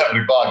before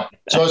 7 o'clock.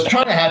 So I was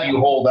trying to have you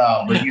hold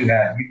out, but you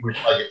were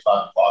like at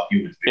 5 o'clock.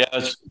 Yeah, it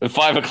was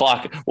 5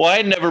 o'clock. Well,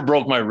 I never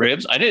broke my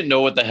ribs. I didn't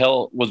know what the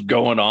hell was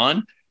going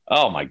on.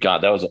 Oh my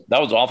God, that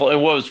was awful.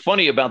 And what was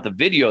funny about the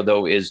video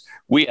though is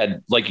we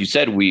had, like you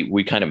said,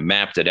 we kind of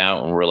mapped it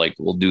out and we're like,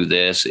 we'll do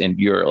this. And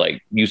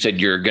you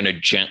said you're going to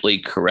gently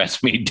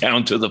caress me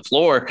down to the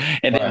floor.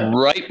 And then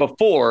right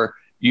before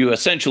you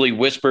essentially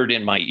whispered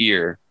in my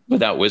ear,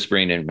 without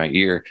whispering in my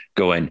ear,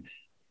 going,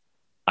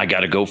 I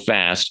got to go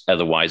fast.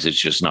 Otherwise it's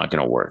just not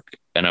going to work.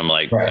 And I'm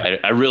like,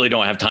 I really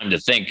don't have time to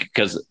think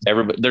because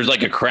there's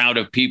like a crowd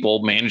of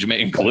people, management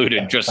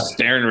included, just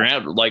staring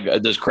around like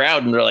this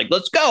crowd. And they're like,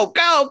 let's go.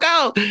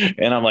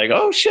 And I'm like,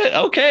 oh shit.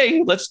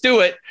 Okay, let's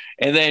do it.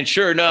 And then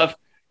sure enough,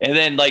 and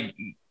then like,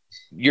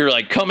 you're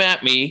like, come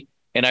at me.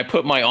 And I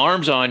put my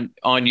arms on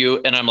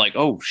you and I'm like,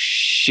 oh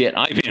shit,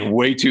 I've been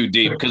way too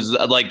deep because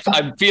like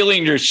I'm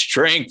feeling your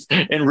strength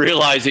and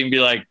realizing be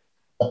like,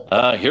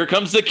 Here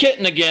comes the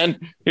kitten again.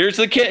 Here's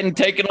the kitten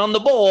taking on the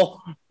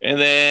bull, and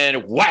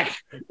then whack.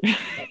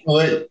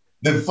 Well,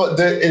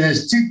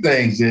 there's two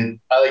things that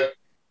I like.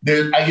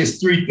 I guess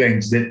three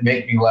things that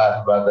make me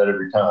laugh about that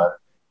every time.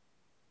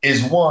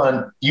 Is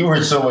one, you were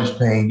in so much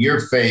pain.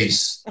 Your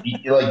face,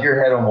 like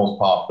your head almost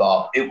popped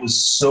off. It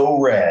was so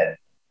red.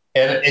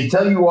 And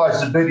until you watch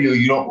the video,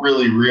 you don't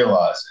really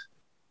realize it.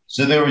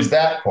 So there was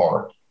that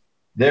part.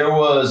 There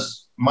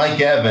was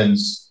Mike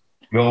Evans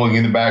going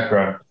in the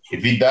background.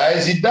 If he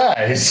dies, he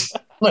dies.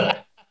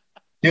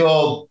 the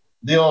old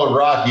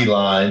Rocky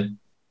line,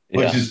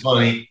 which is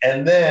funny.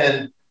 And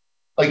then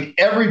like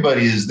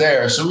everybody is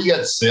there. So we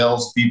got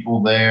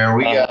salespeople there.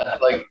 We got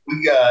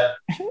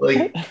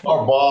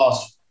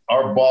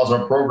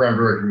our program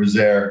director was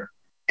there.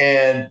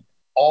 And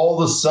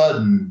all of a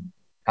sudden,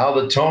 how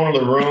the tone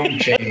of the room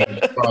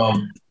changed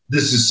from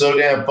this is so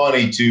damn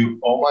funny to,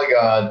 oh my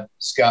God,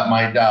 Scott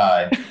might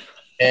die.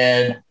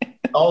 And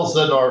all of a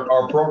sudden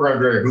our program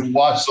director who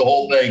watched the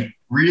whole thing,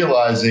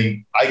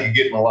 realizing I could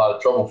get in a lot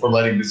of trouble for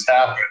letting this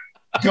happen,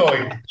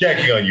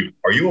 checking on you.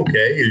 Are you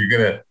okay? Are you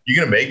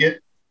gonna make it?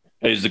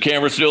 Hey, is the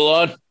camera still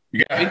on?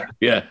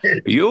 Yeah.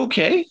 Are you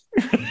okay?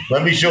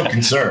 Let me show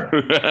concern.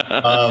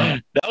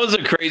 That was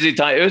a crazy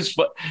time. It was.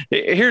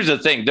 Here's the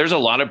thing. There's a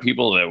lot of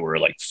people that were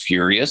like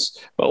furious,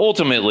 but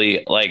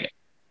ultimately, like,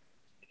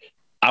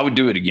 I would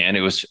do it again.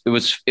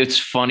 It's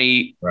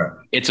funny. Right.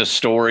 It's a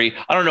story.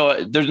 I don't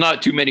know. There's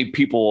not too many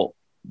people.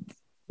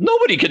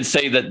 Nobody can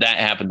say that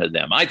happened to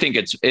them. I think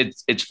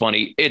it's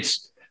funny.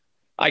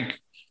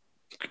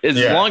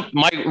 Long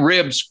my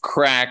ribs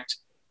cracked,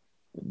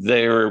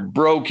 they're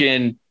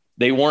broken.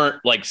 They weren't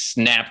like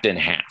snapped in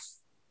half.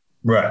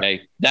 Right.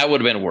 Okay? That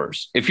would have been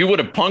worse. If you would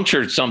have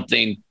punctured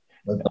something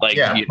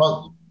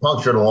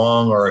punctured a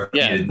lung, or if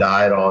you had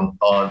died on,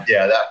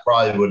 that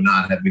probably would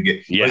not have been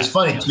good. Yeah. But it's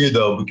funny too,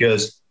 though,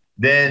 because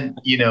then,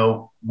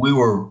 we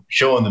were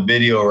showing the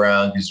video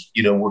around because,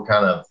 we're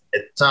kind of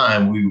at the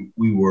time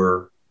we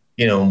were,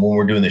 when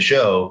we're doing the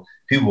show,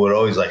 people would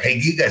always like, hey,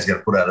 you guys got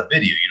to put out a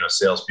video.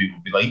 Salespeople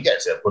would be like, you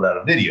guys got to put out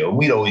a video. And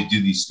we'd always do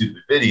these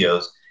stupid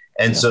videos.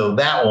 And so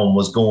that one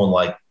was going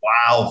like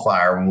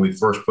wildfire when we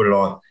first put it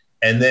on.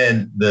 And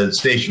then the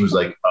station was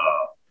like,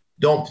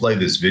 don't play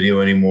this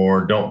video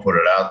anymore. Don't put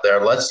it out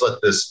there. Let's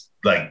let this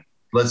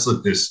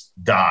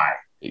die.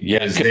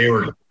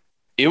 Yeah.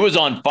 It was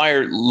on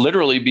fire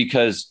literally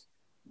because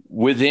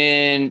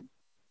within,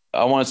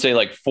 I want to say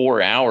like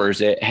 4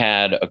 hours, it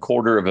had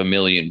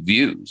 250,000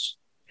 views.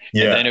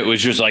 Yeah. And then it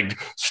was just like,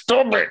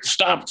 stop it.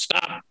 Stop.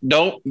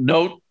 Don't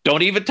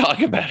even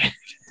talk about it.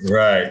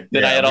 Right.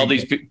 Then I had all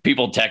these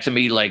people texting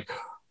me like,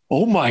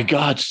 oh my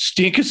God,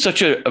 Stink is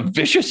such a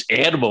vicious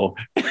animal.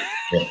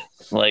 Yeah.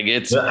 Like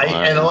it's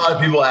and a lot of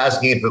people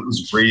asking if it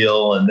was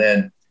real. And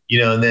then,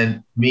 and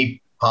then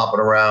me popping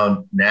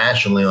around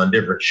nationally on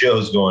different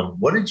shows going,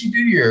 what did you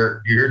do to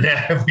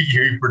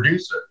your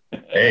producer?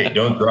 Hey,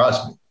 don't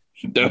cross me.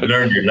 You've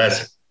learned your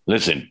lesson.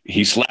 Listen,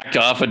 he slacked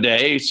off a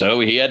day, so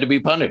he had to be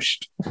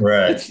punished.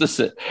 Right.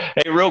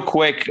 Hey, real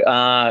quick,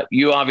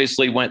 you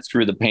obviously went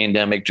through the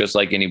pandemic just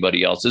like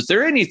anybody else. Is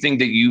there anything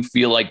that you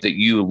feel like that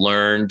you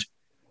learned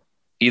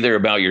either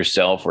about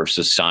yourself or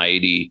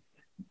society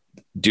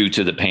due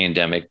to the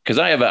pandemic? Because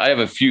I have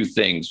a few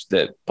things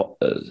that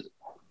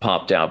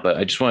popped out, but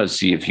I just want to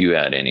see if you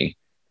had any.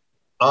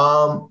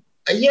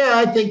 Yeah,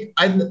 I think,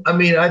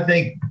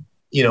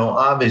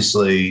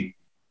 obviously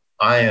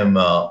I'm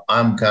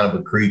kind of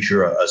a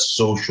creature, a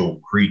social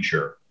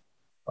creature.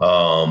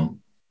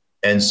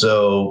 And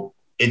so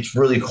it's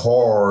really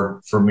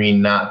hard for me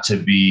not to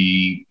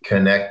be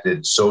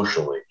connected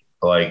socially.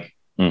 Like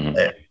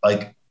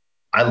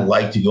I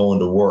like to go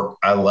into work.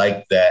 I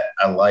like that.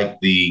 I like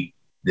the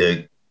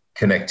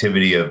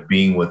connectivity of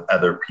being with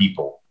other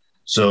people.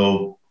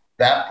 So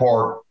that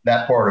part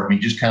of me,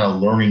 just kind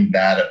of learning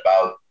that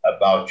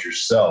about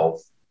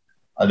yourself,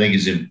 I think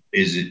is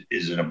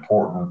an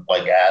important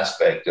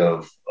aspect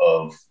of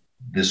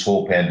this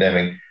whole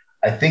pandemic.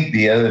 I think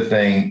the other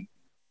thing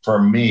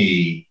for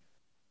me,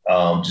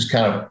 just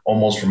kind of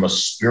almost from a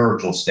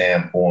spiritual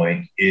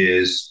standpoint,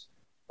 is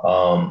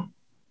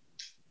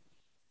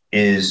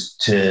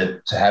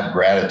to have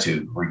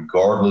gratitude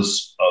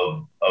regardless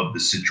of the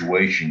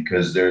situation,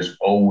 because there's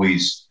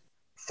always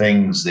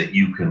things that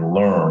you can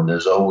learn.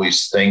 There's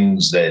always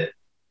things that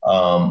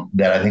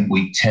I think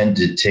we tend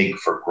to take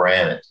for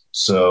granted.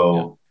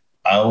 So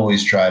I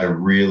always try to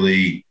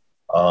really,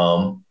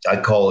 I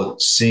call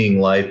it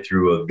seeing life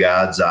through a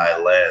God's eye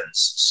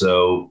lens.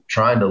 So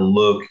trying to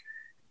look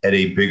at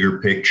a bigger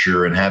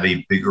picture and have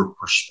a bigger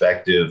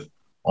perspective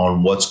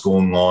on what's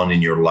going on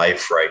in your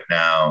life right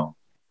now,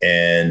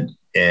 and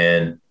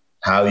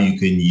how you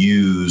can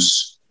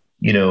use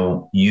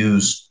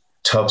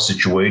tough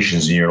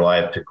situations in your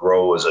life to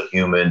grow as a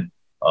human,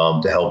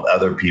 to help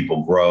other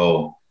people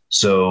grow.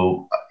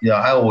 So,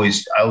 I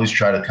always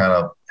try to kind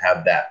of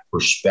have that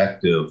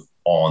perspective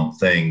on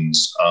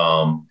things.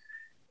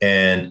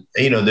 And,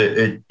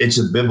 it's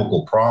a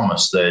biblical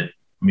promise that,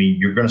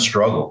 you're going to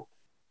struggle.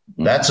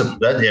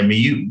 I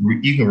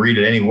mean, you can read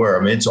it anywhere.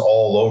 I mean, it's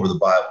all over the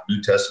Bible,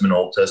 New Testament,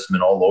 Old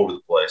Testament, all over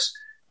the place.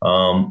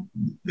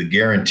 The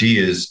guarantee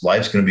is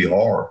life's going to be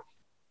hard.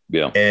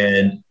 Yeah.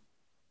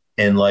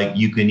 And like,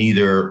 you can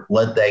either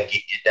let that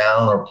get you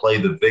down or play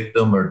the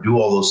victim or do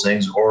all those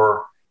things,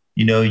 or,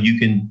 you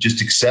can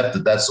just accept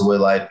that that's the way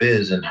life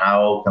is. And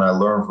how can I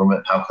learn from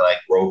it? How can I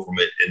grow from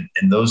it?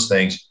 And those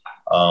things,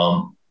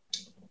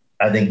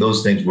 I think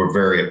those things were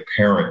very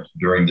apparent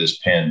during this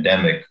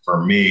pandemic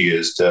for me,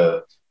 is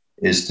to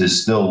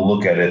still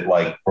look at it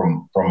like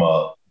from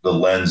the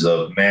lens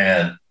of,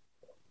 man,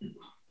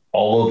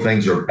 although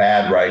things are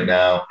bad right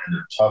now and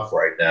they're tough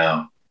right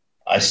now,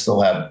 I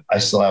still have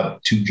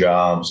 2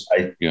 jobs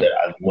that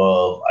I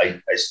love. I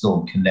still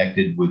am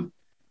connected with,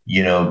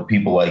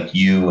 people like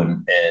you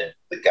and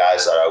the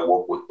guys that I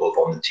work with, both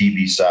on the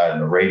TV side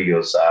and the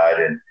radio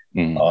side,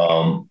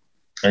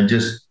 and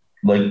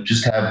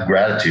just have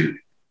gratitude.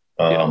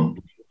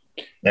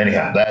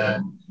 Anyhow,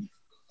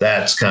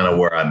 that's kind of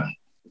where I'm at.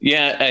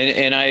 Yeah.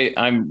 And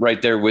I'm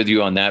right there with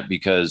you on that,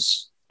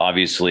 because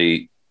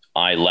obviously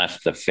I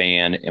left the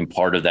fan, and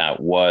part of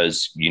that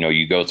was,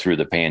 you go through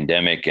the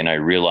pandemic, and I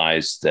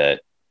realized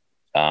that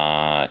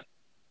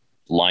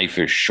life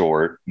is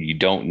short. You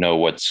don't know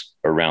what's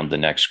around the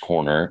next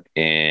corner.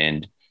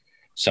 And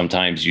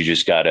sometimes you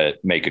just got to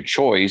make a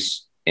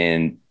choice.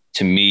 And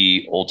to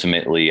me,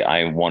 ultimately,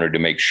 I wanted to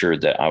make sure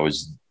that I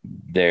was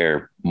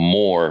there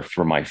more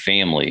for my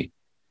family,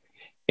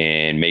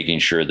 and making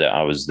sure that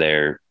I was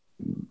there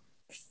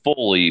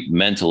fully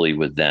mentally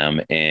with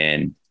them.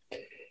 And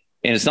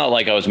it's not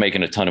like I was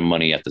making a ton of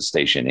money at the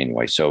station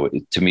anyway. So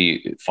to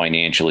me,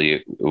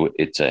 financially,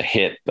 it's a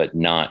hit, but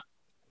not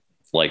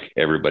like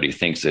everybody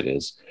thinks it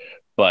is.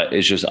 But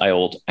it's just, I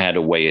had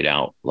to weigh it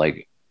out.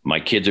 Like, my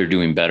kids are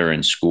doing better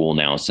in school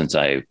now since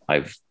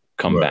I've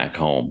come back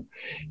home.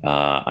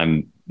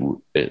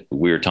 We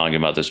were talking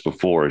about this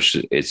before.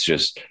 It's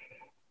just,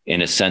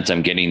 in a sense,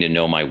 I'm getting to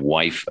know my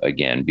wife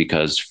again,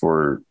 because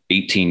for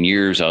 18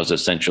 years, I was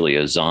essentially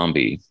a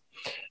zombie.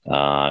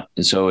 And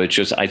so it's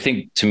just, I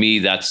think, to me,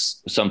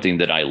 that's something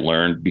that I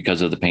learned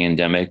because of the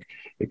pandemic.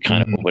 It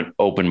kind of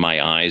opened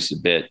my eyes a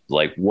bit,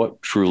 like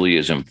what truly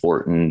is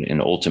important.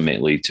 And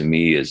ultimately, to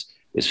me, is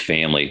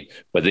family.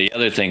 But the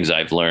other things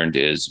I've learned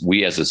is,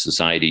 we as a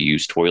society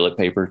use toilet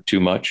paper too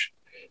much.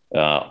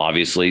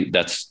 Obviously,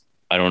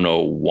 I don't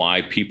know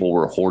why people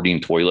were hoarding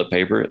toilet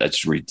paper.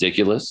 That's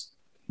ridiculous.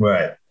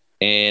 Right.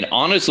 And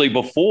honestly,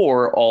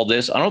 before all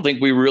this, I don't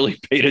think we really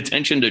paid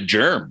attention to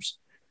germs.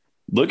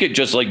 Look at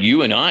just like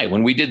you and I,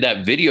 when we did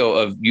that video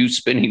of you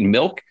spitting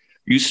milk,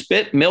 you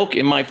spit milk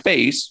in my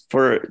face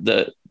for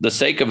the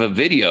sake of a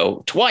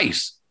video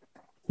twice.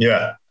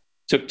 Yeah.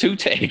 Took 2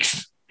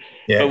 takes.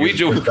 Yeah. But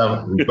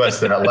we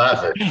busted out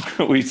laughing.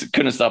 We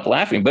couldn't stop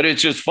laughing. But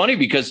it's just funny,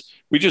 because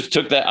we just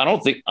took that.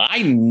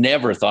 I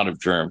never thought of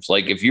germs.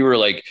 Like, if you were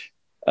like,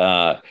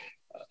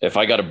 if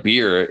I got a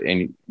beer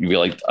and you'd be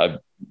like,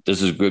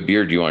 this is a good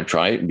beer, do you want to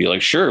try it? And be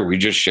like, sure. We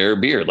just share a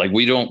beer. Like,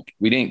 we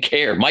didn't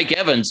care. Mike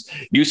Evans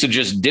used to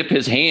just dip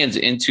his hands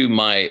into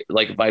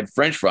if I had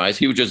French fries,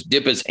 he would just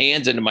dip his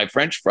hands into my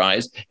French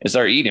fries and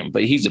start eating them.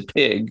 But he's a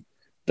pig.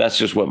 That's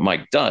just what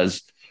Mike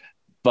does.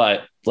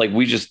 But like,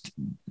 we just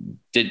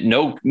did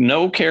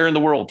no care in the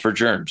world for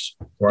germs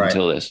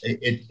until this.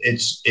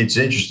 It's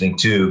interesting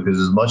too, because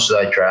as much as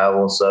I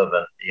travel and stuff,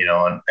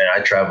 and I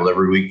traveled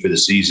every week for the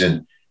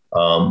season,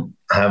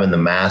 having the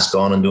mask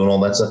on and doing all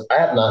that stuff, I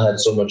have not had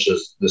so much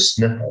as the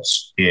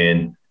sniffles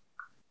in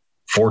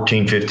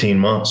 14, 15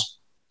 months.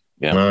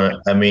 Yeah.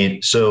 I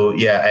mean, so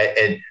yeah.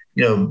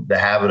 The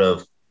habit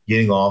of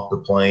getting off the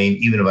plane,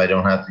 even if I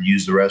don't have to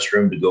use the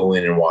restroom, to go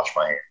in and wash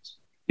my hands.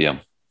 Yeah.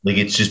 Like,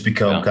 it's just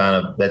become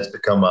that's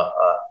become a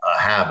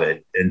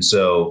habit. And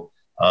so,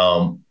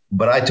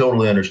 but I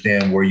totally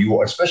understand where you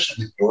are,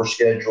 especially with your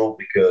schedule,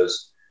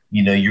 because,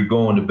 you're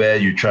going to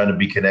bed, you're trying to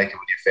be connected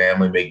with your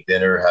family, make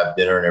dinner, have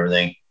dinner and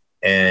everything,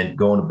 and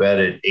going to bed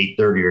at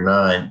 8:30 or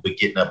 9, but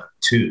getting up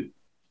at 2.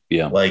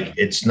 Yeah. Like,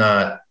 it's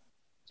not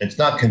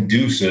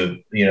conducive,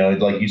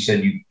 like you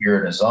said,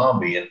 you're in a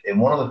zombie.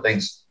 And one of the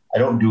things, I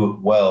don't do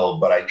it well,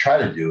 but I try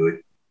to do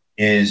it,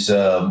 is,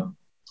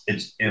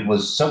 it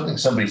was something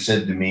somebody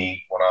said to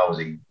me when I was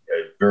a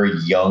very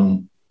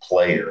young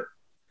player,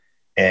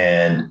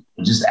 and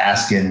just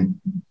asking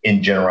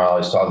in general. I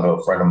was talking to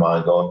a friend of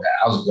mine, going,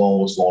 how's it going?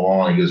 What's going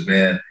on? He goes,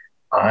 man,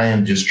 I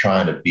am just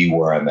trying to be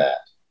where I'm at.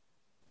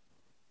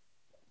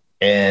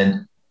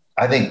 And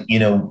I think,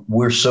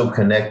 we're so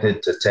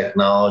connected to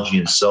technology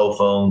and cell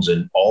phones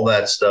and all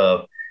that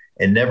stuff,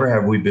 and never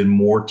have we been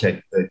more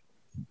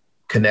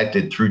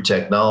connected through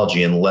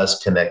technology and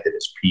less connected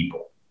as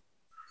people.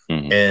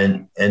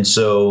 Mm-hmm. And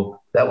so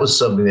that was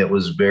something that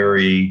was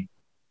very,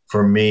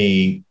 for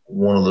me,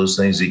 one of those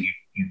things that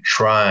you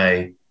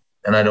try,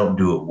 and I don't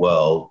do it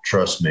well,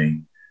 trust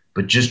me,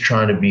 but just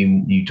trying to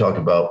be, you talked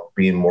about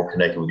being more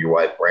connected with your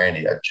wife,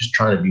 Brandy. I'm just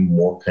trying to be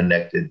more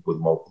connected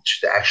with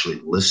just actually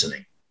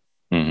listening,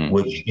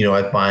 which,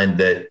 I find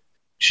that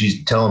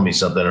she's telling me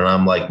something and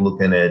I'm like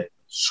looking at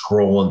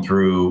scrolling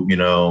through,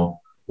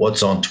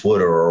 what's on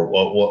Twitter or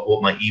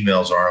what my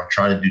emails are. I'm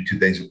trying to do two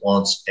things at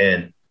once,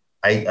 and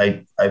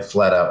I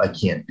flat out I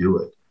can't do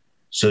it.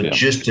 So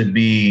just to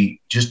be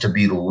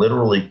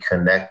literally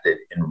connected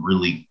and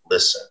really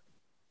listen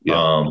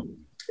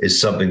is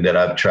something that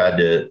I've tried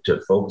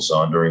to focus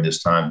on during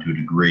this time to a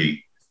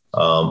degree.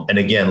 And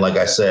again, like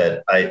I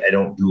said, I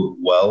don't do it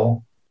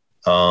well,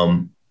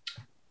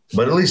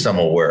 but at least I'm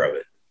aware of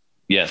it.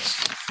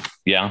 Yes.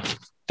 Yeah,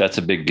 that's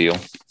a big deal.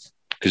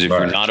 Because if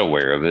you're not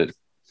aware of it,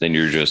 then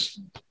you're just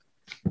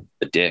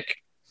a dick.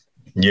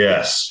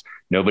 Yes.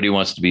 Nobody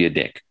wants to be a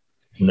dick.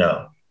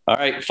 No. All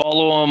right.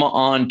 Follow him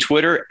on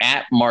Twitter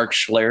at Mark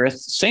Schlereth.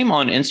 Same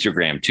on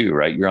Instagram too,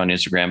 right? You're on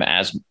Instagram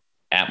as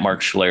at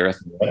Mark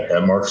Schlereth.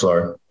 At Mark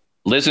Schlereth.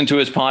 Listen to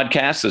his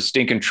podcast, The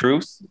Stinking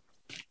Truth.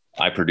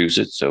 I produce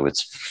it, so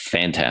it's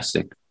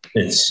fantastic.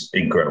 It's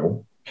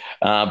incredible.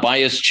 Buy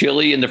his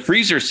chili in the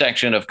freezer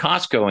section of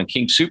Costco and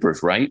King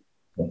Soopers, right?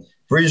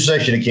 Freezer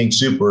section of King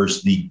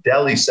Soopers, the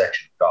deli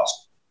section of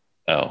Costco.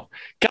 Oh,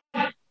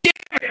 God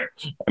damn it.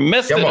 I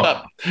messed it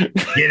up.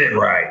 Get it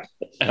right.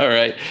 All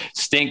right.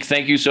 Stink,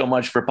 thank you so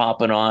much for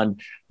popping on.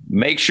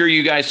 Make sure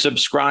you guys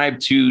subscribe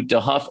to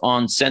DeHuff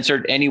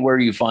Uncensored anywhere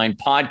you find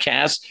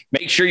podcasts.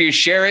 Make sure you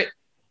share it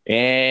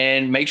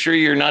and make sure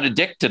you're not a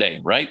dick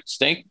today, right?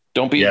 Stink,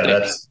 don't be a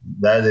dick.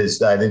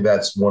 I think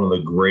that's one of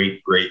the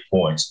great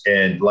points.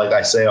 And like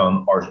I say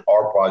on our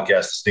podcast,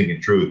 The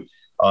Stinking Truth,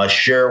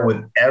 share it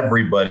with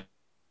everybody.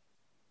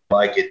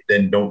 Like it,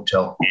 then don't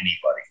tell anybody.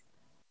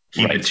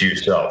 Keep it to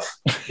yourself.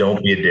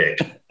 Don't be a dick.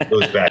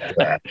 Goes back to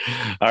that.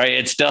 All right.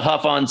 It's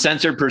DeHuff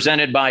Uncensored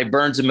presented by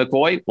Burns and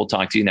McCoy. We'll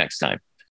talk to you next time.